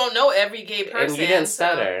 you don't know every gay person. And you didn't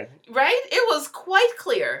stutter. Right? It was quite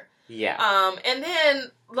clear. Yeah. And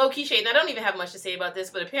then low-key shade, and I don't even have much to say about this,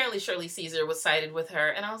 but apparently Shirley Caesar was sided with her.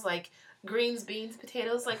 And I was like, greens, beans,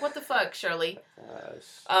 potatoes? Like, what the fuck, Shirley?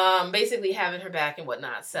 Gosh. Basically having her back and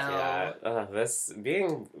whatnot, so... Yeah, this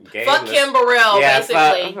being gay... Fuck Kim Burrell,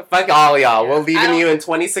 basically. Fuck all y'all. We're leaving you in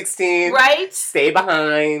 2016. Right? Stay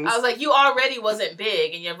behind. I was like, you already wasn't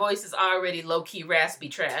big, and your voice is already low-key raspy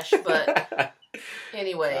trash, but...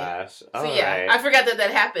 Anyway, gosh. So yeah, right. I forgot that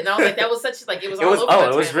happened. I was like, that was such like it was all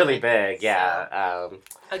over. It was really big. Yeah. So,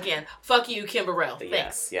 again, fuck you, Kim Burrell.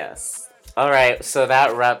 Thanks. Yes. All right, so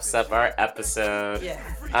that wraps up our episode.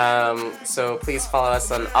 Yeah. So please follow us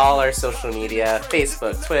on all our social media: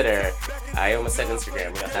 Facebook, Twitter. I almost said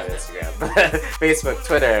Instagram. We don't have Instagram. Facebook,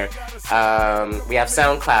 Twitter. We have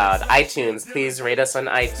SoundCloud, iTunes. Please rate us on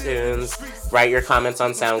iTunes. Write your comments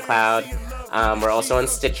on SoundCloud. We're also on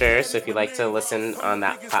Stitcher, so if you'd like to listen on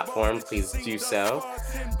that platform, please do so.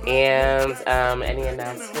 And any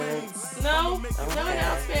announcements? No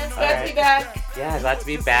announcements. Glad to be back. Yeah, glad to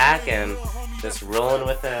be back and just rolling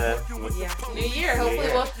with new year. Hopefully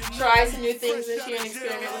we'll try some new things this year and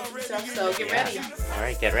experiment with some stuff. So get ready. All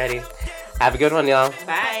right, get ready. Have a good one, y'all.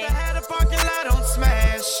 Bye.